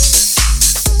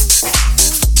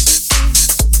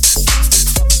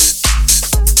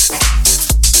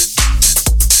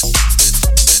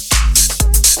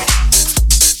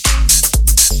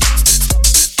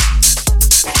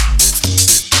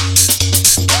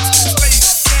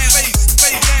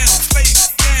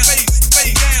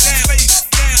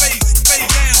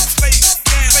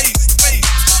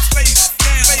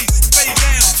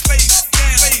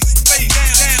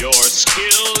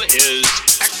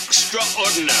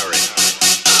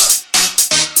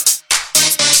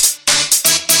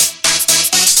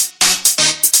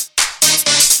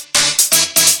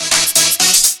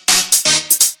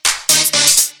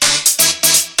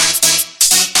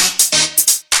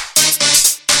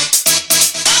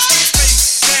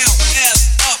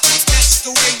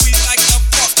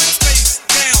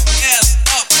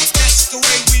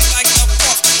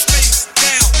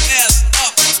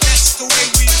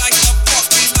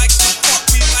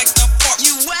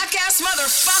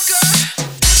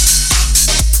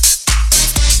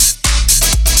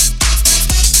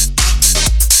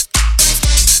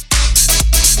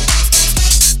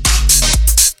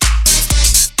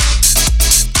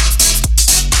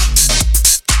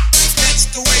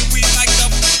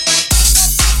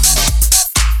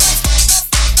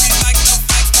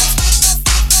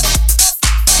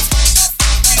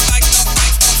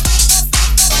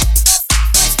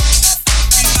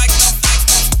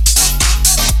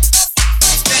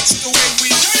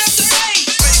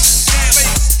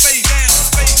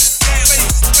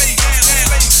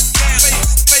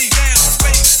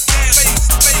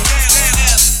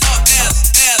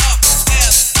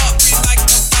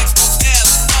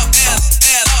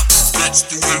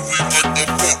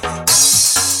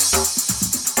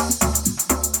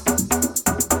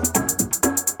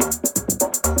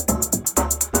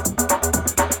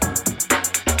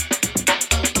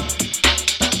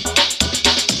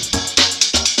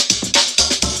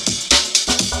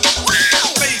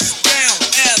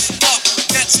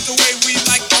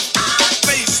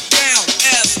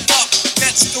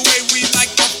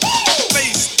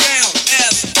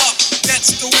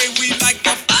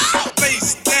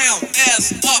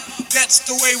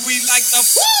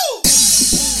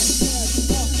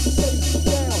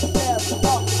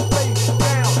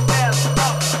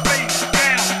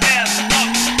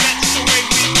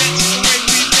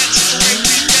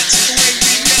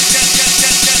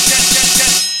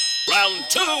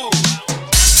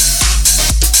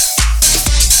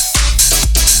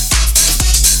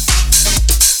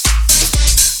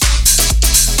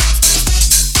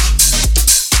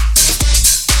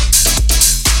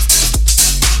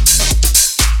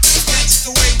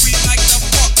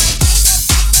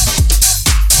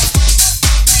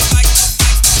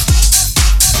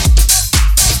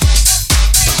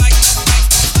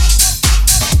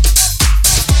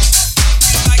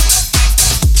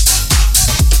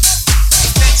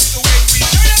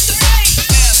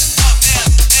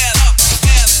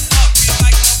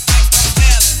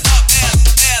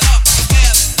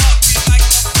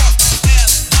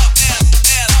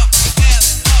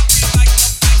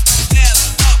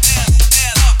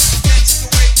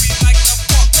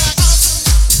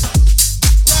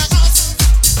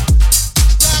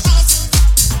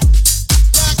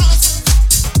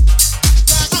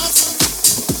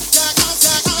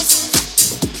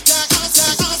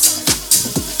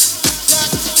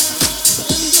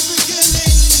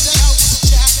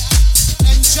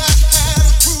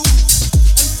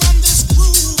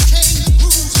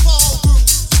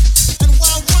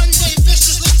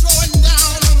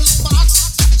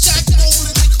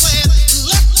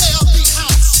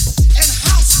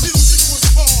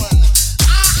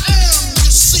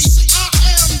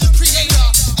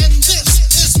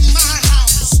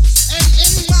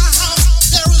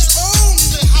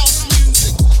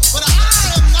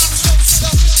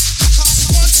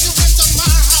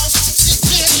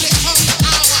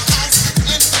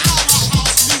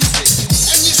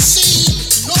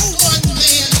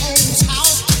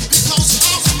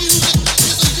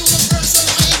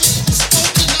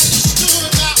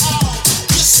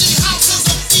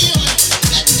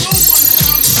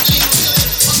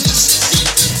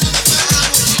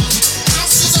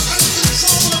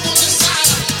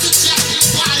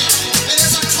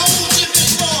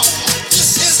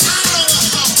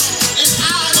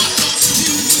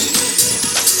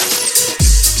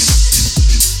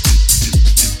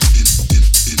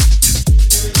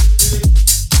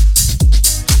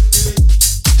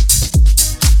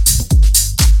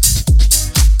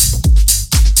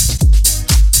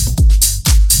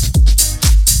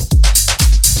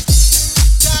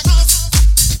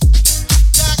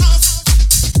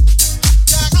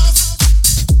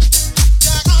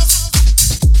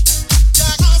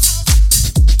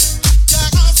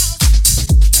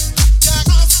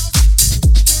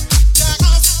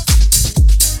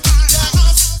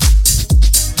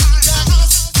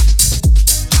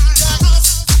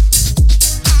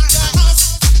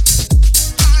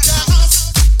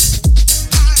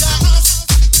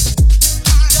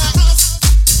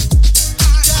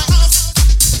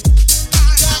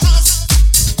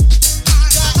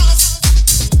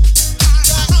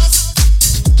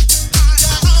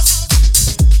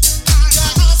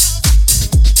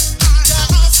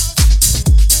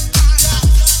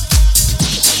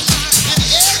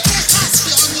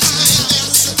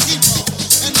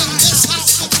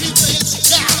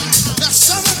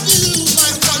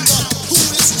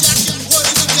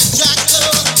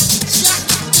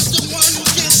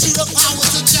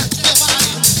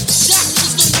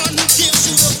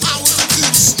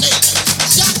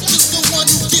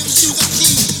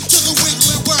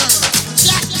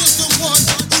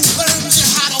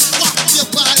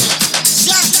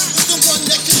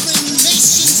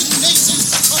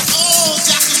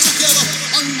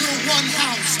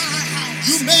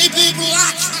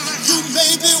black, you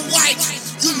may be white,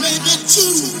 you may be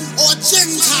Jew or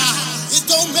Gentile. It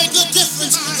don't make a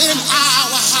difference in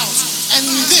our house. And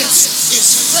this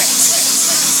is fresh.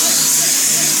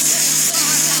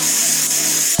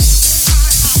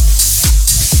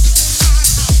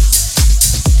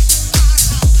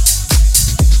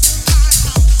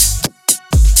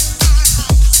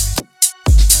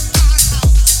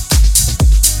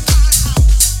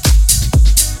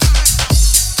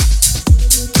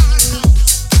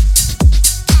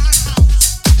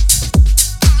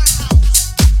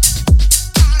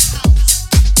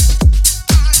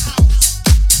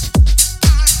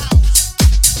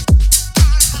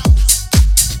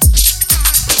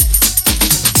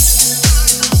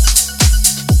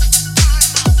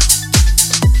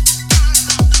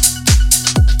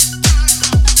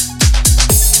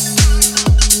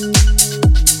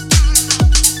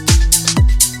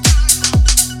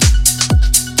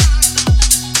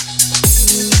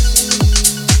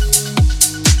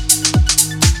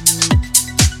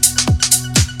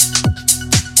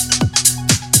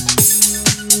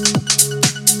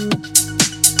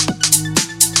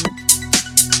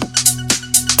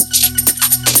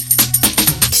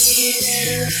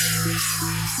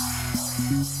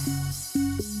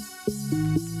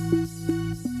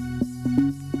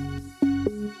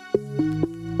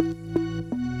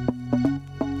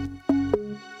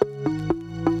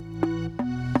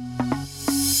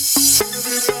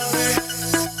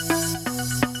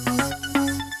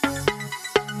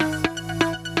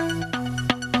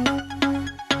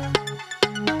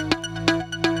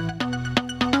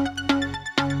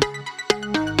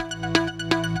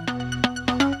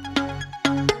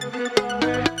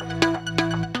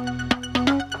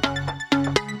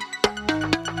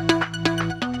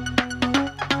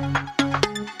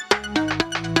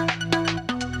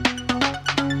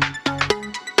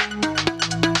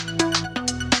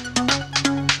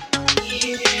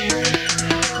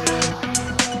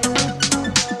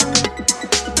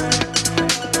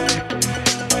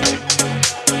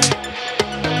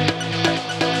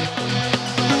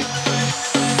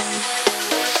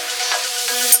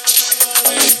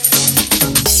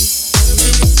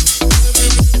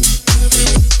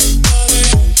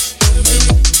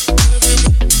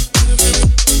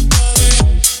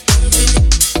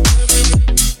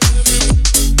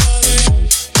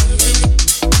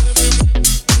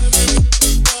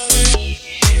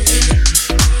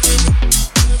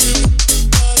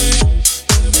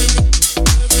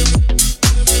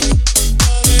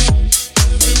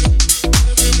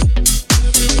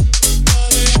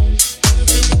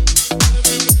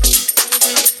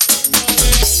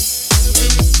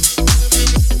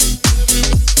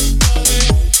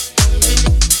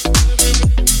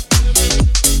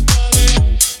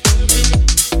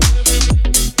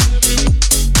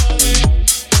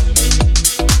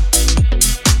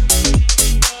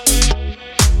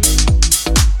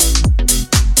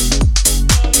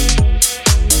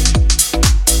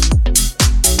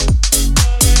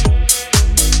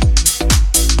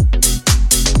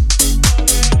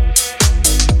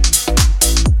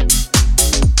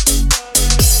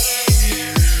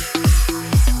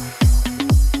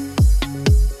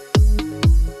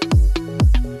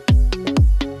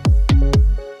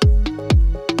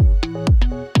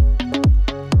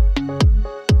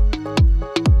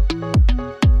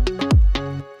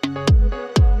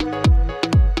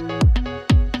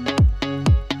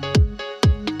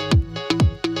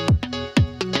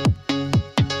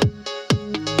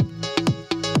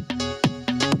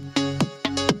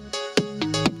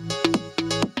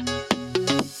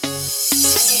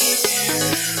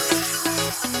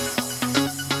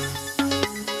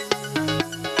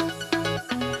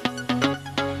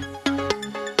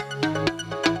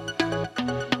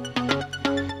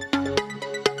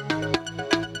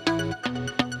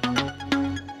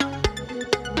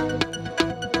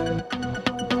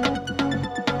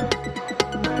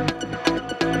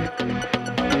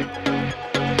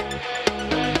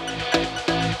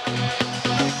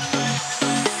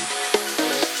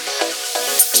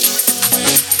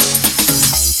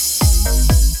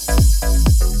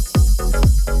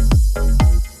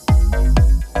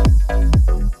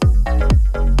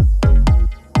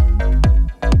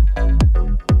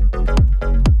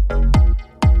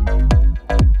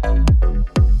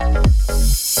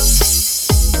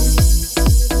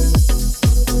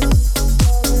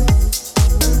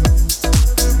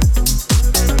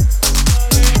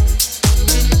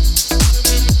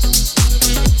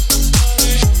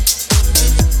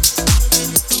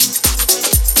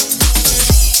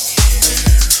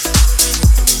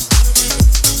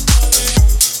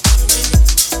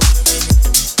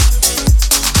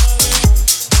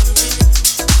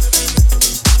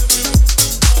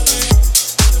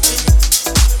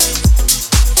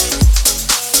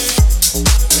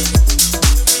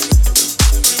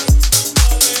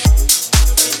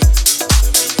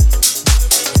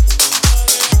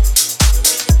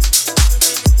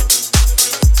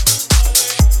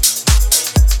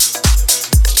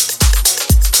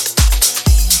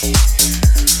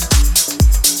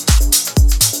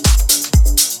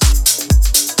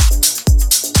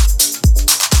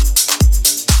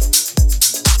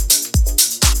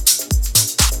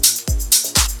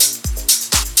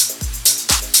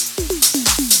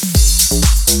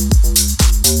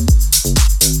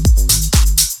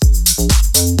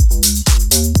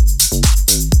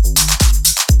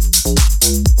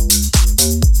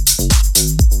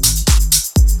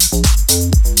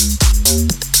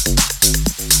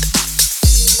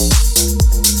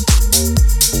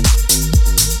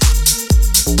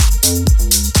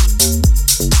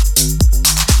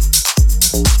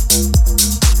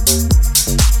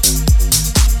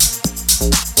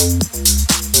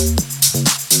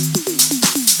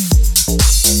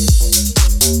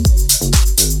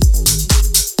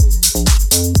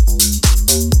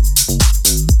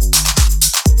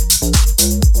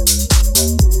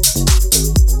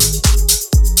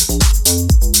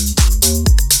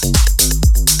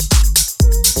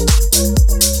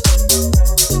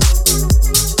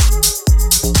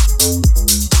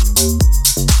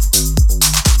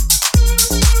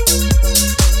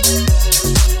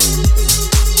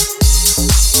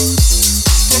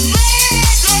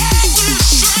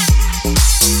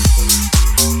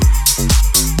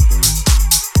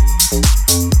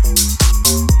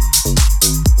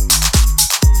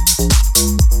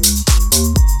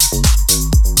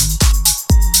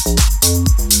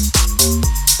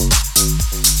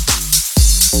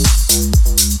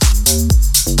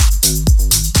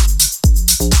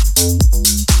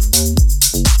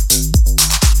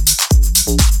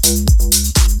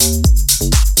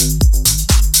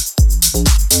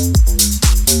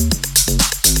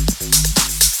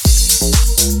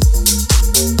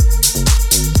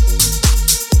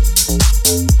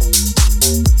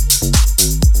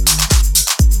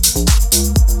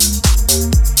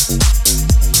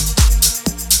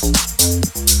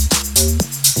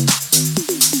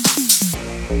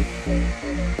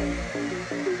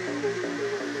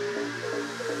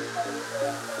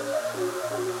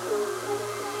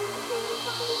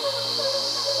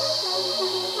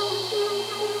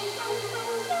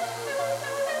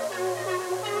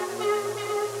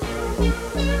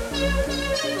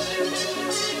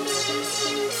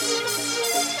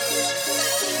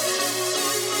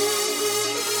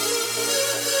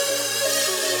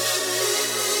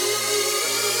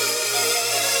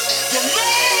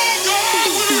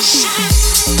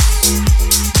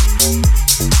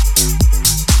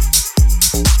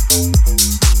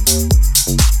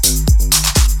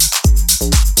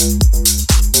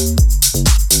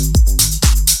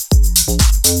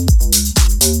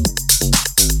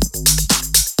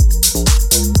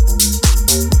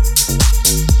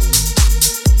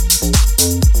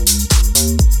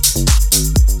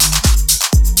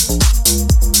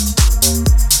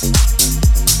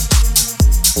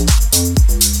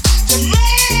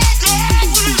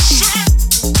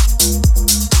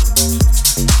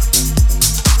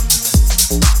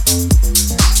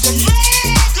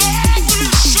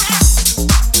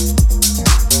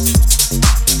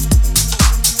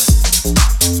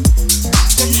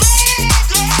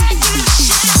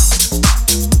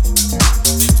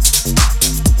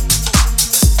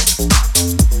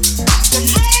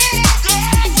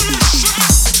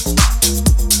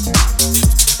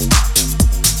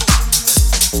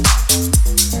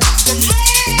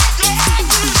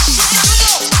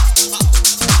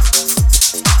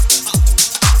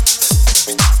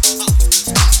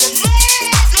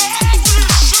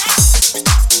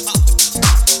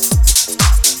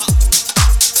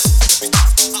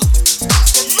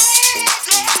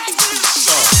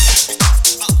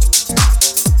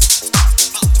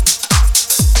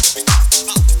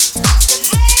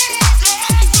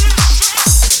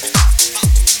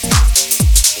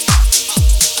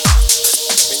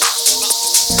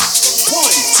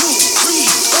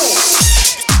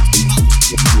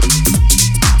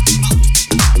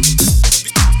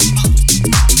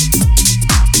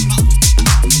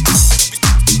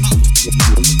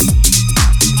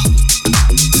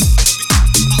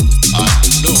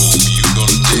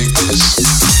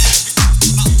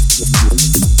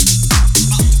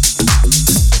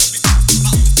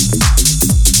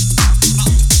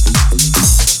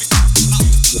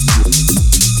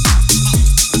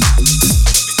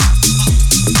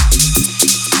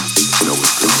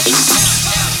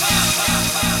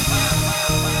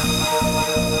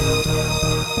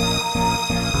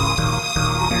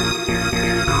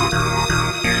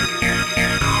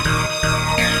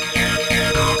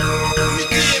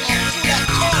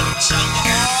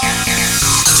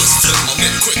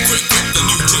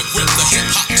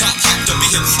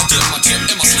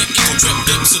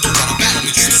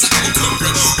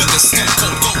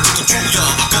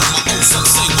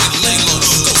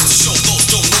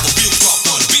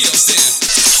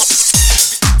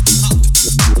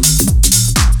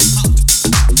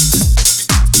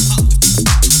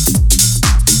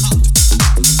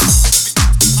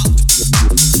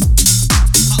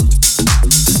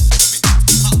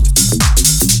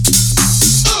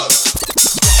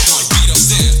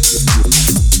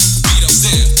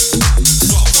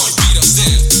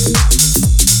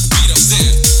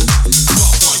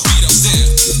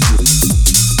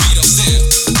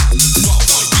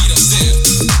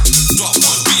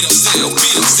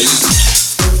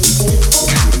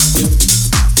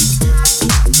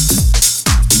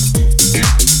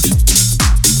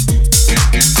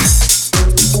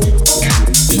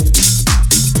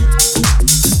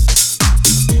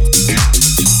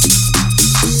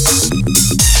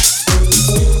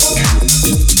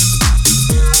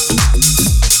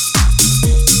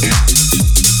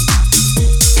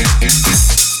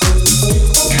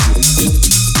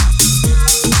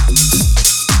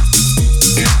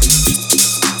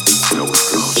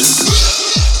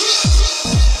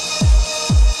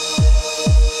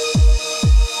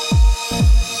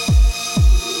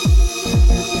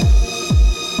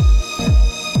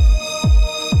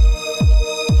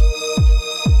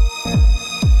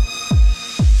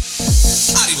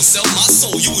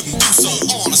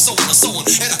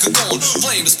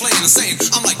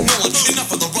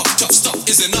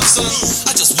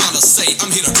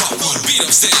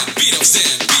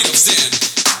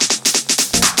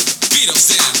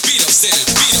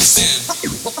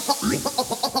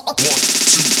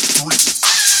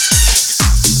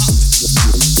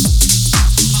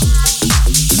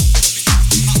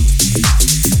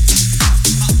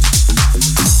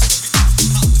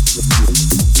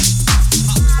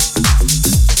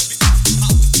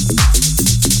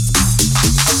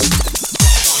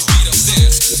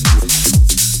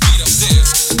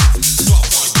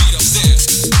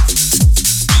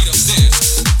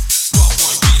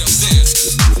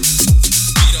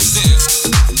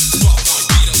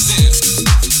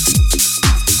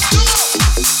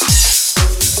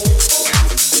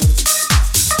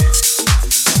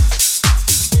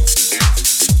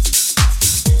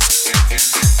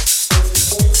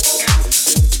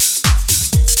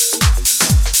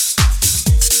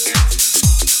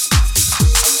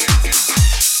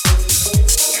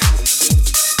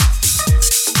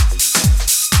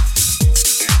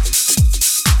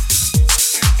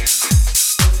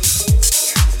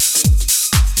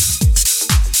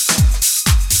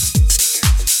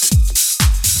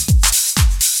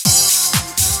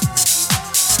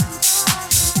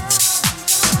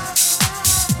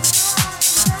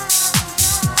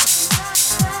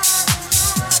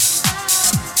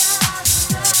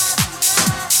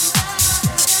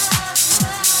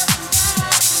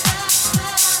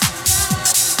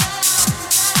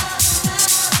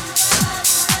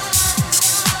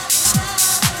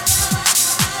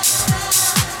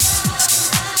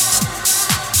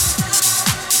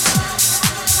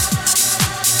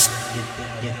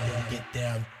 Get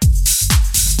down.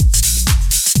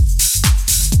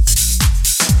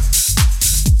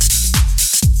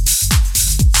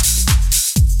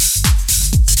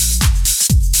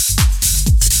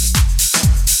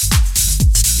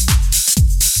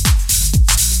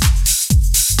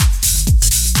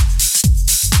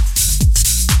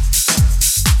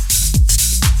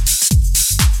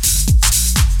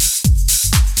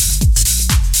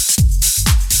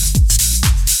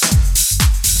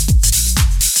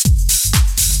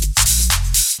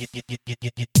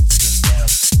 Get down.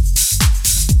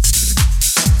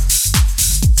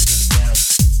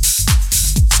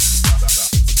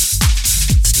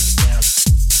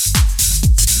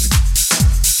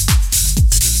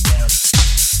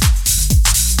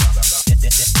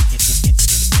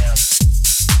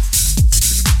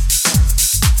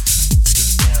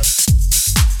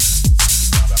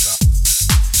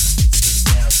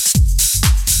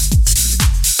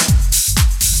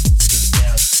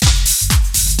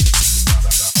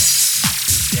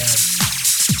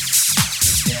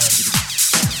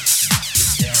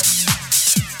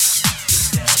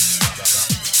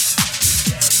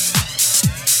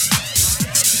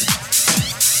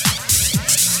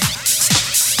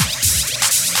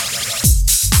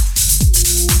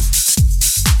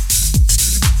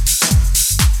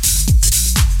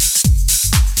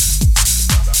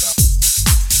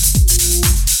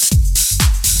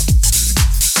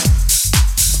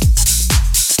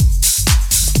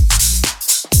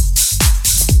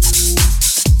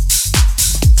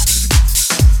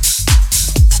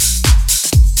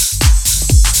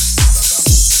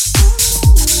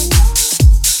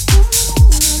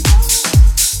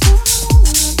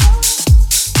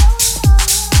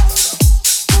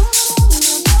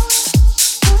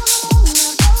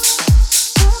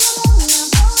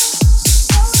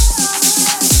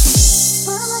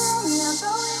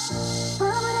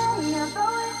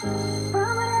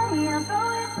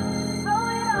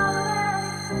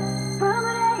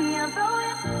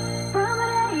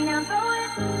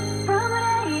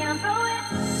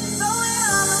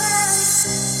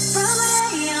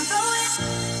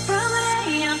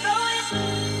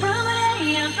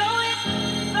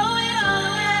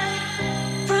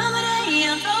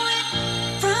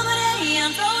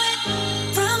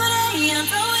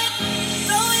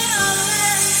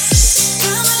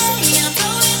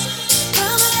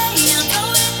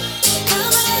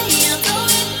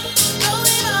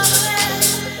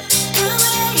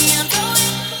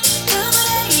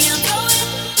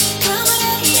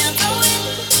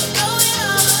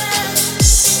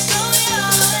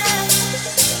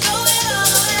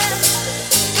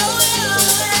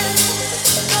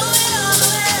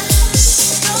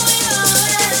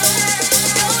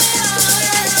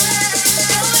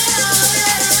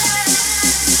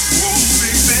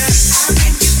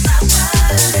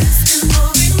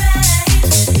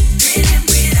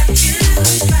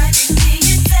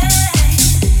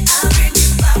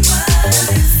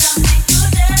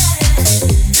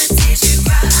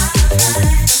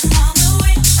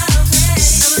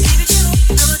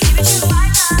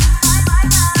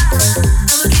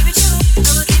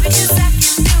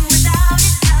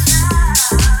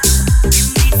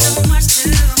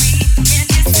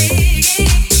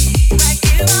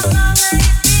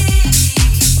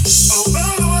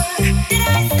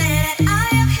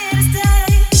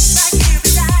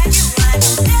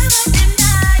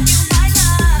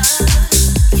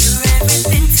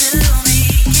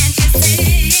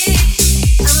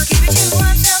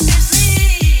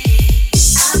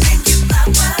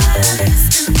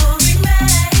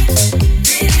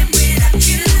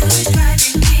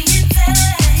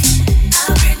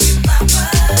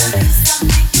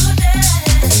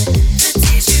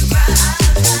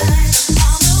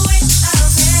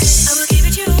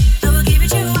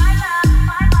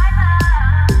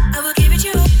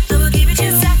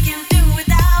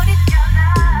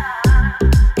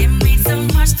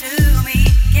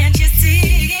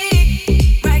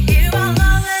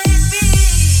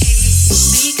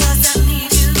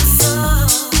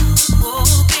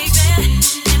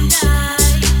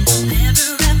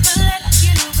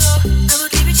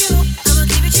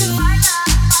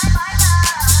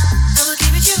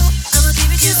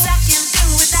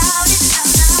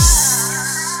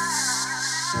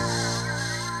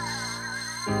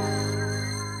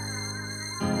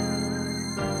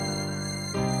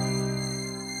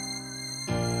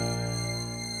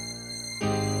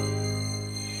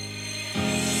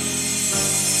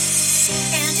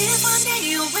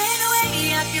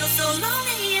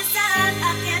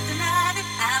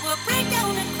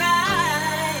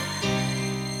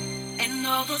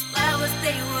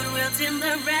 in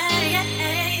the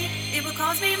rain. It will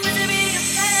cause me misery and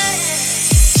pain.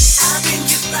 I'll bring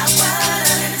you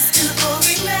flowers in the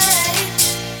pouring rain.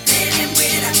 Living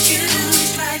without you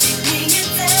is driving me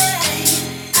insane.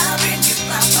 I'll bring you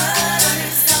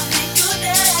flowers, I'll make your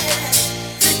day.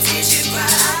 The tears you cry,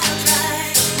 I'll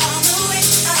dry all the way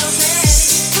away.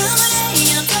 Come on,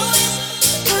 I'm going.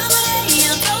 Come on,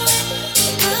 I'm going.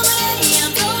 Come on, I'm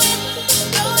going.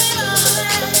 Going all the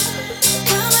way.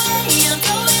 Come on, I'm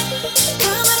going.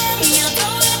 Come on, I'm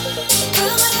going.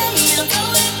 Come on, I'm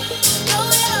going.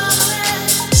 Going all the way.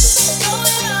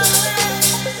 Going all the way.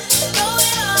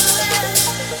 Going all the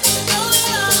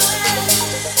way.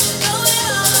 Going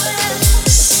all the way.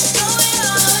 Going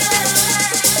all the way.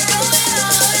 Going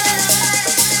all the way.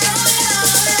 Going all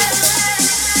the way.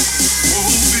 Oh,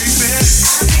 baby.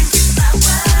 I'll bring you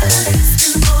flowers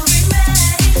in the pouring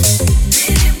rain.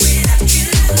 Living without you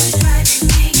is driving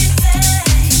me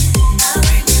insane. I'll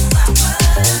bring you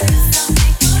flowers, I'll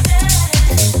make your day.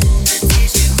 The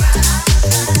tears you cry, I'll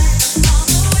dry all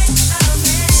the way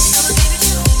away. I will give it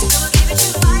you, I will give it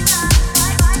you, I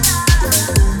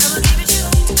will give it you,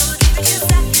 I will give it you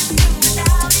seconds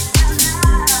without it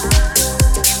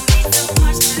You mean so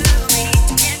much to me,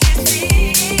 can't you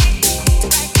see?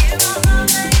 Right here on my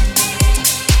way.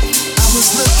 I was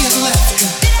looking left,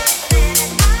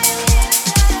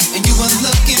 and you were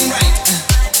looking right.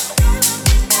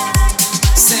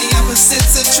 Say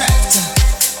opposites attract,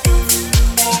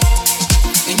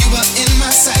 and you were in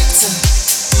my sight.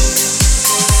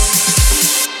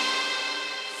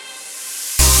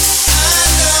 I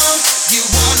know you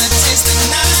wanna taste the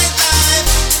nightlife.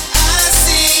 I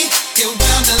see you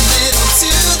wound a little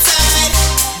too tight.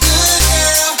 Good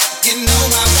girl, you know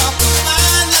I walk a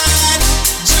fine line.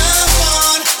 Jump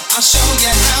on, I'll show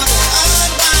you how to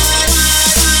unwind.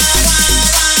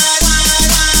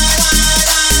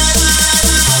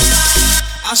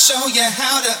 I'll show you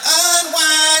how to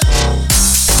unwind.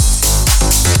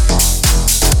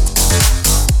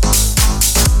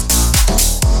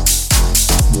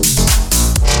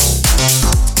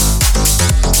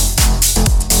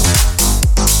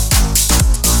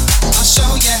 I'll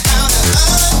show you how to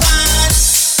unwind.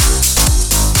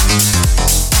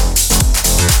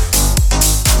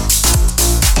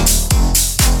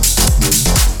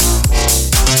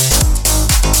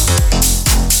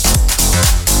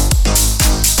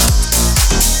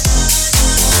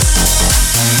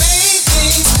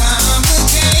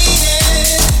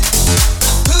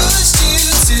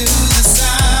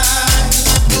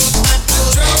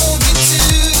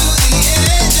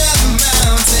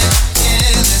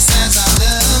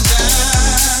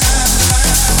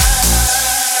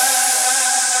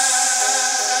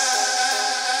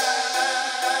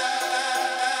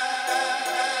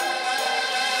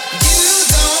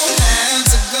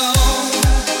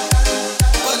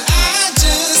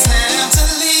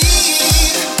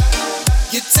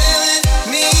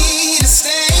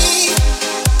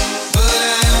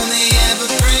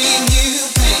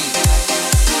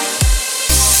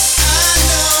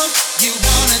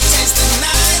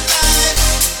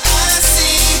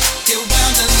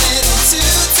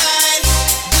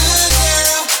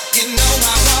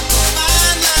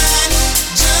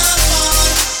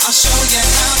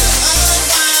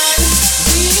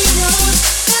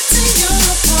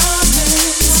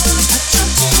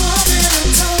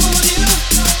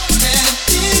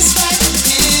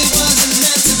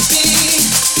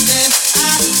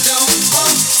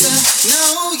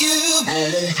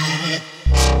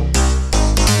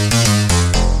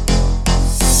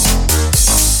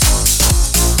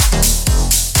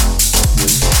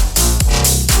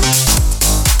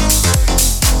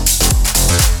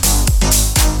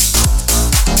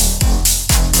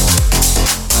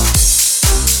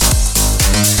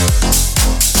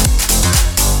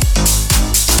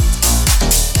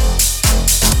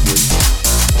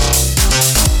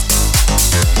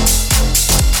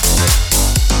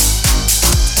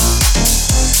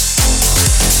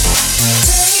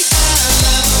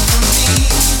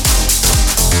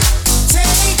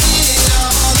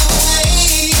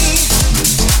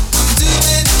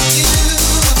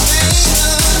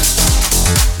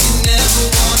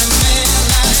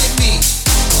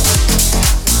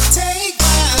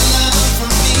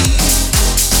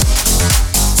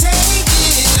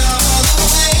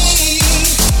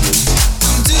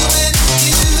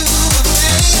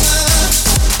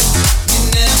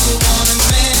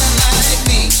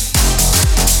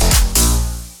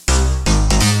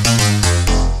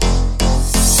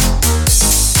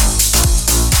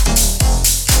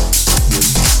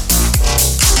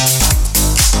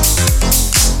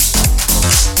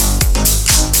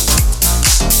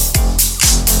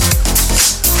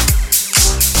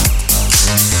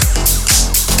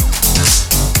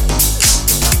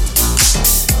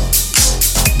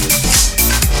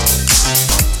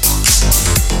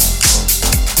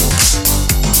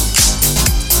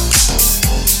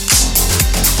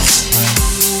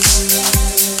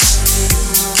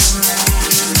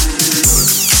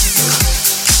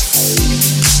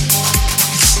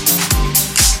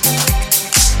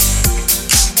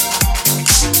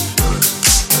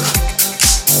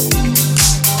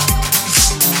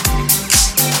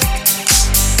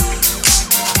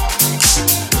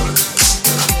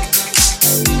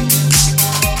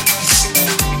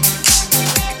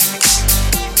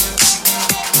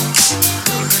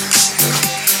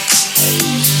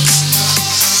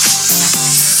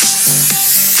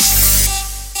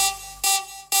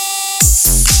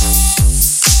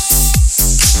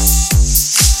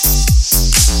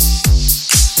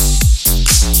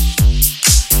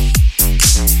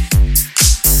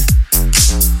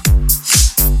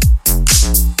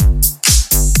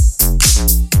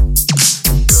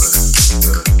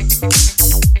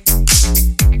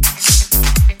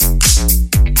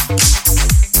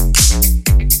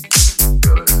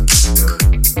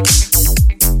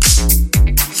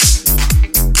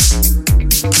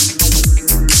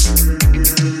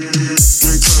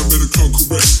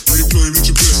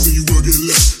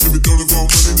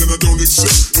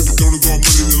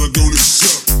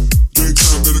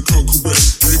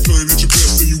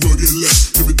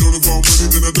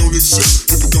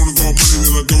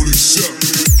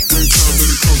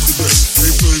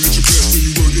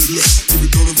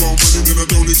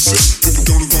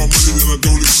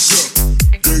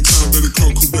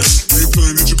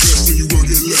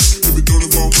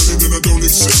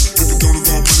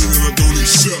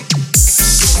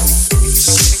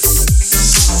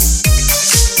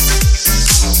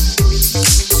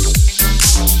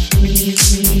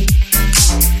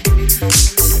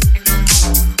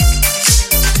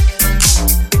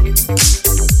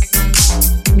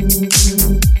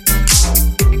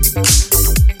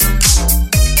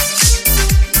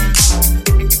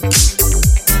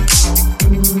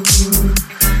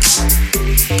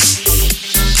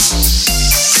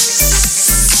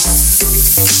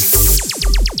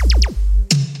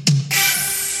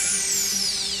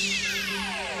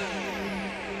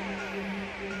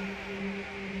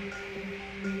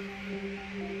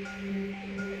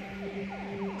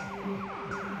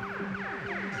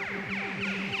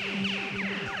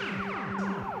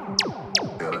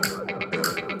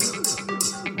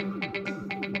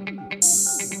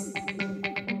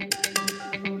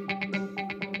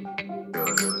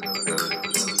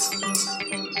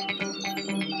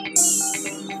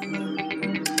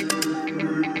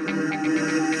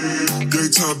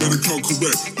 time better come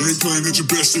correct. You ain't playing at your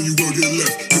best, then you will get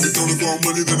left. If it don't involve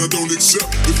money, then I don't accept.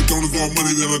 If it don't involve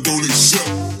money, then I don't accept.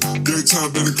 Game time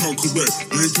better come correct.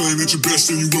 You ain't playing at your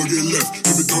best, then you will get left.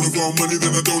 If it don't involve money,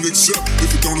 then I don't accept. If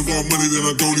it don't involve money, then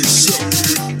I don't accept.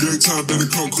 Game time better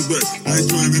come correct. You ain't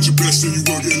playing at your best, then you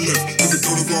will get left. If it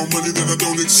don't involve money, then I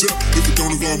don't accept. If it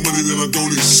don't involve money, then I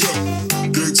don't accept.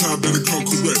 Game time better come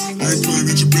correct. You ain't playing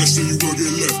at your best, then you will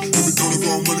get left. If it don't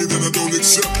involve money, then I don't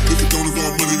accept. If it don't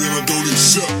involve money, then I don't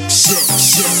accept.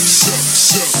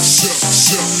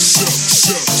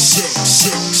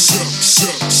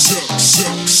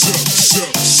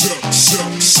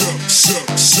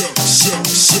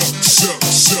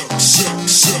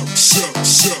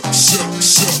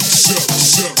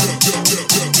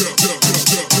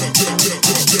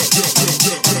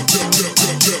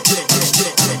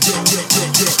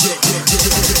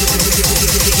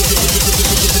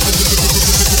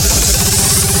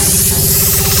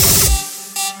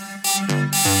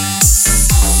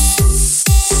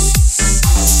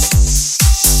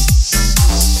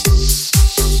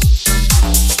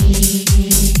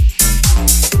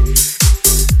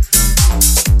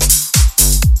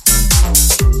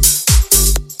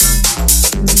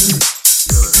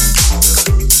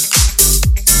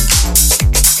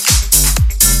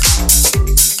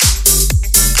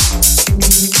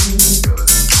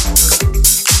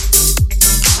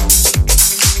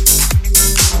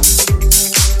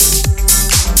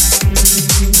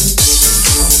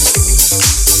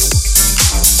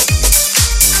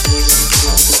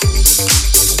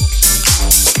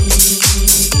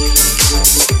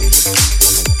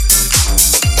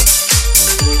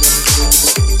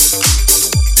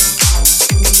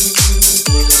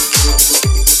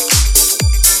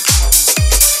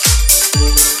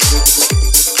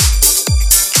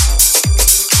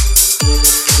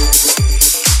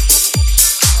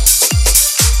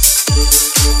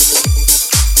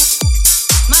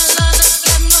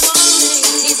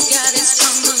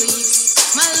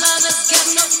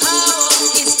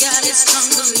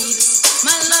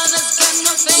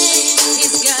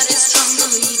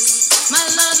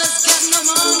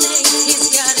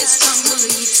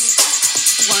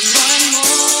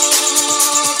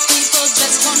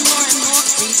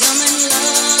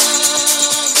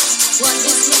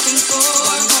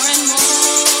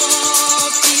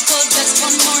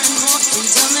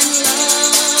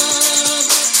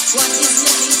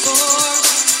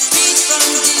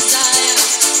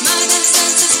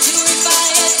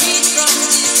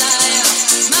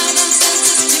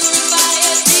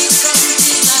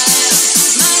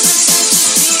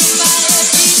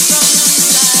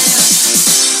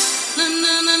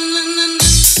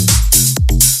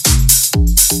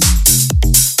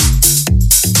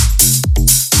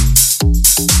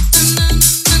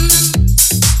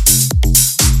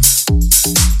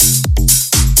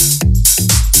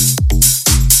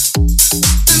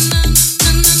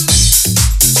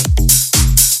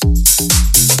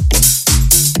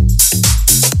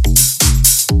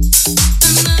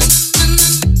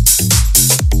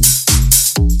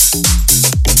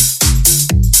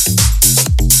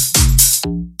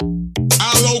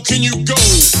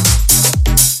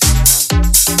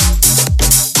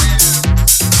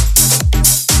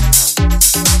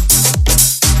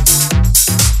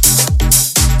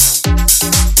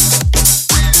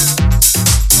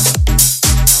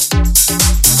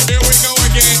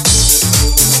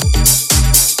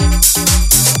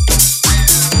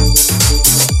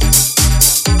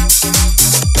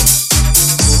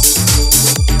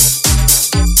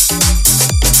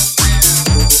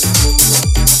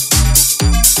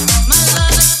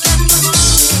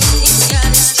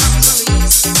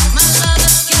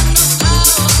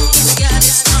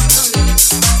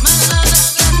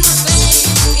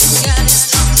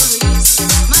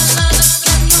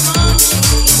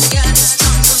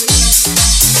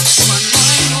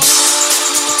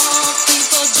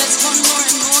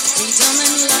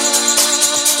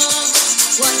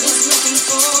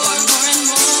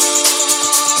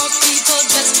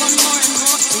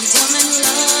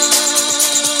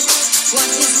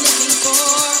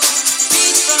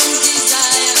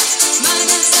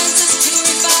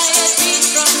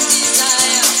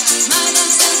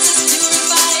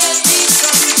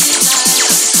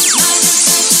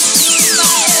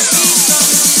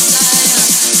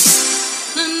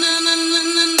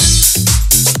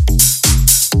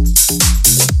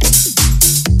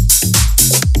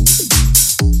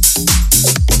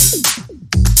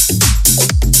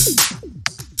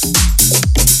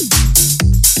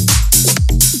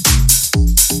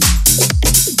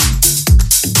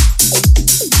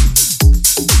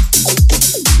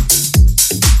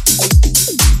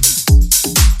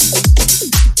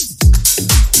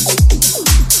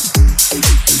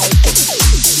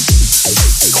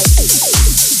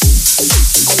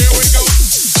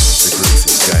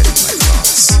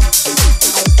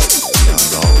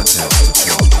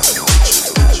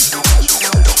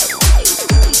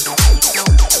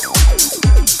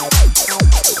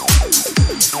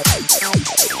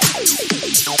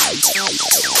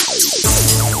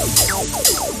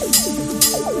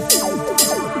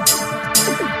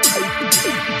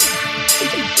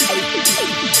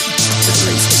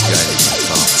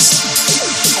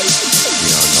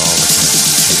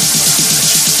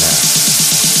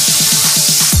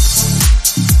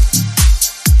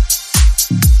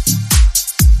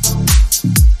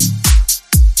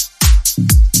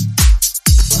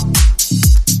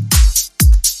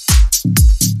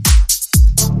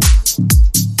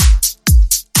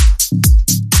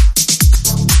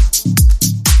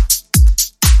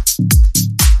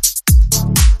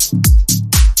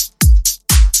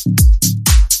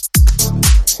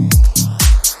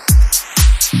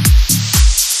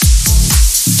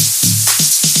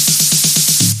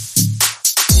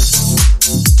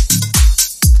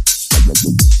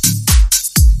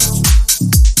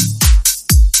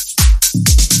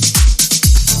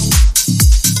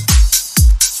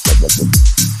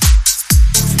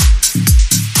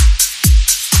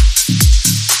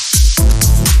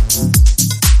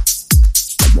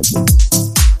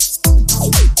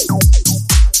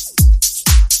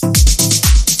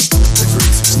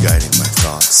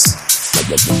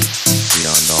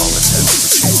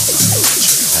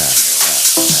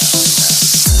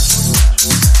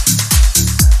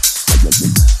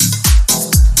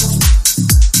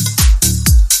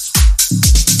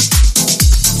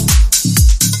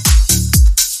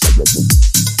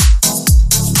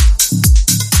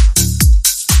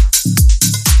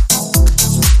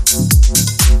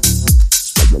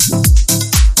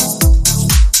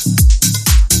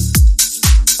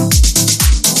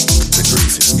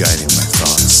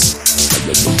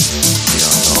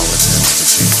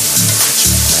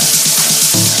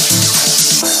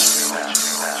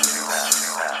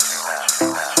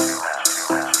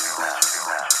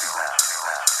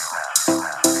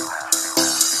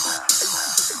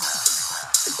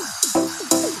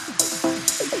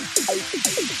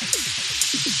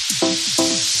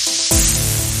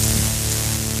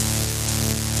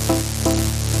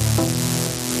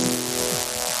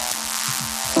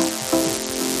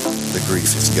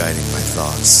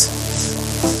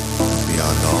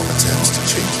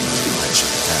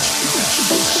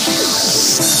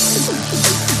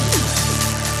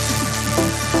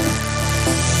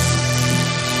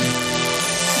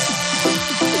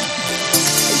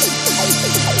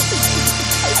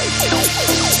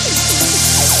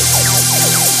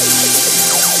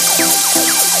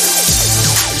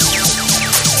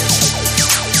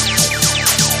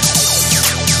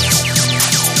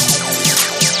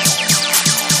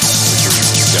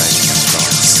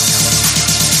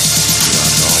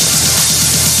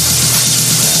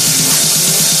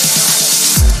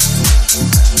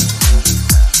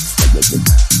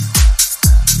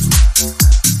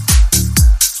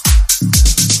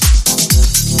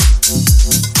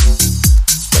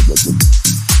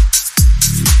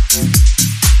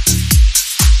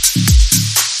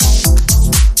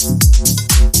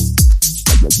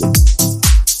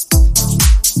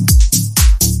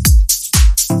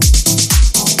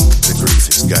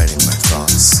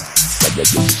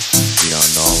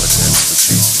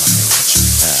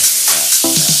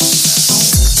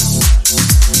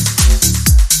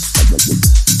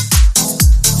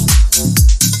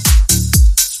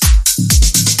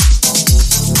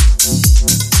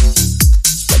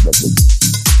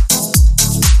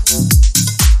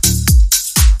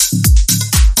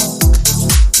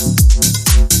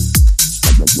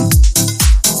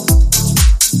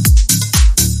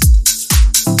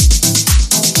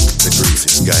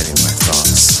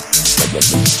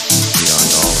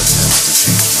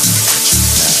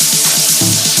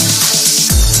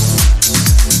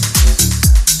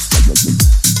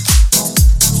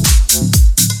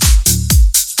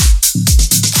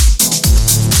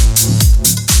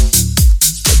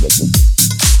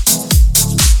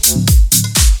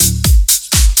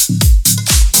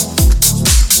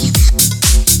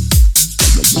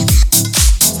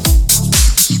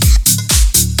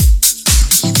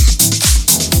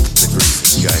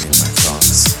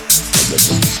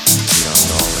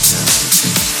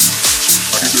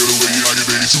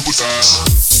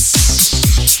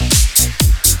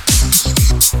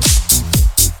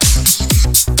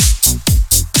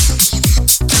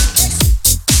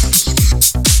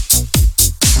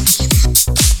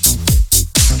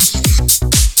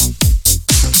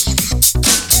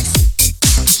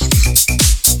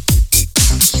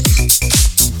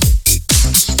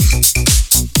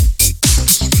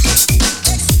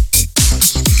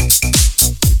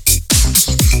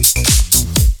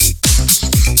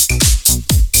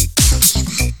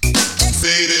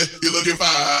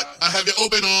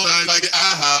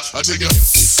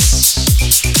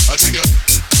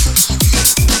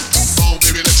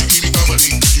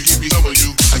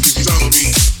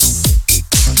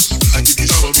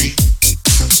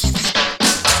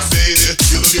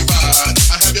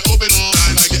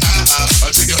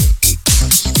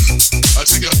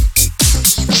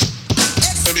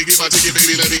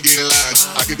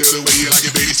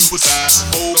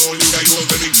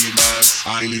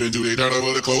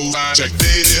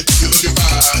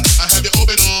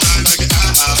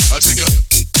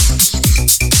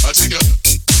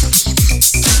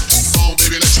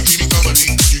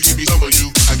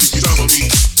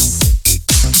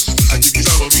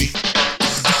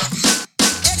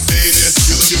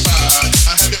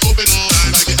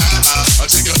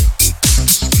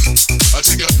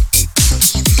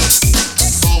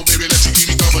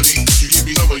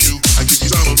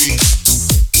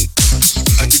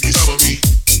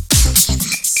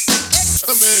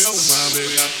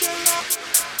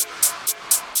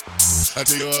 I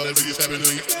take you all that you stepping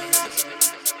on you.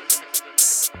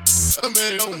 I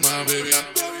made it on my baby.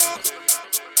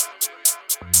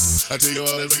 I take you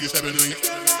all that you stepping on you.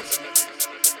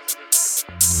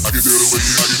 I can do it the way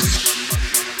you like it.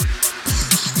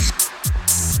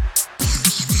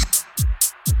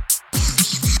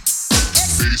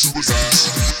 Baby, supersize.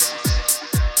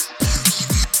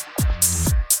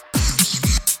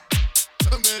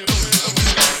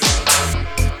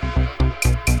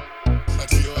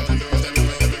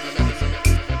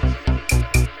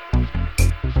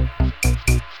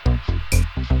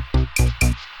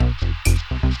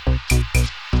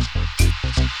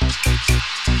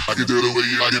 I can do it the way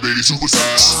you like it, baby,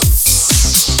 supersize.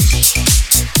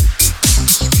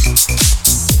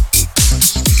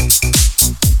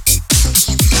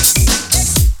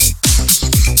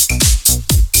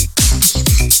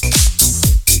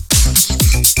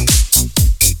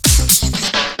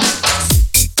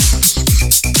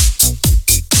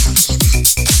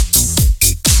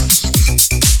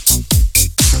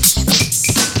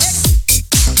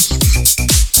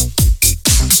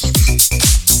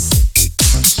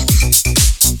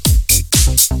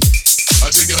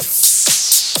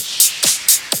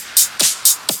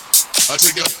 I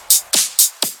take you.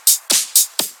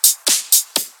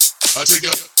 I take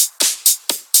you.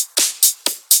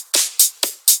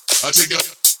 I take you.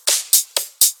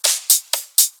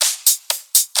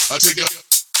 I take you.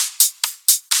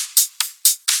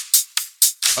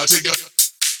 I take you.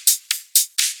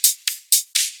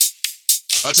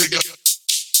 I take you.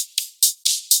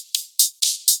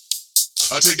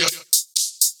 I take you.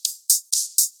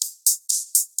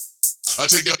 I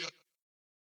take you.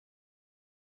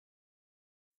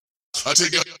 I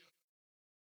take you.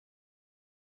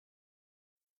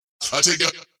 I take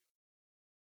you.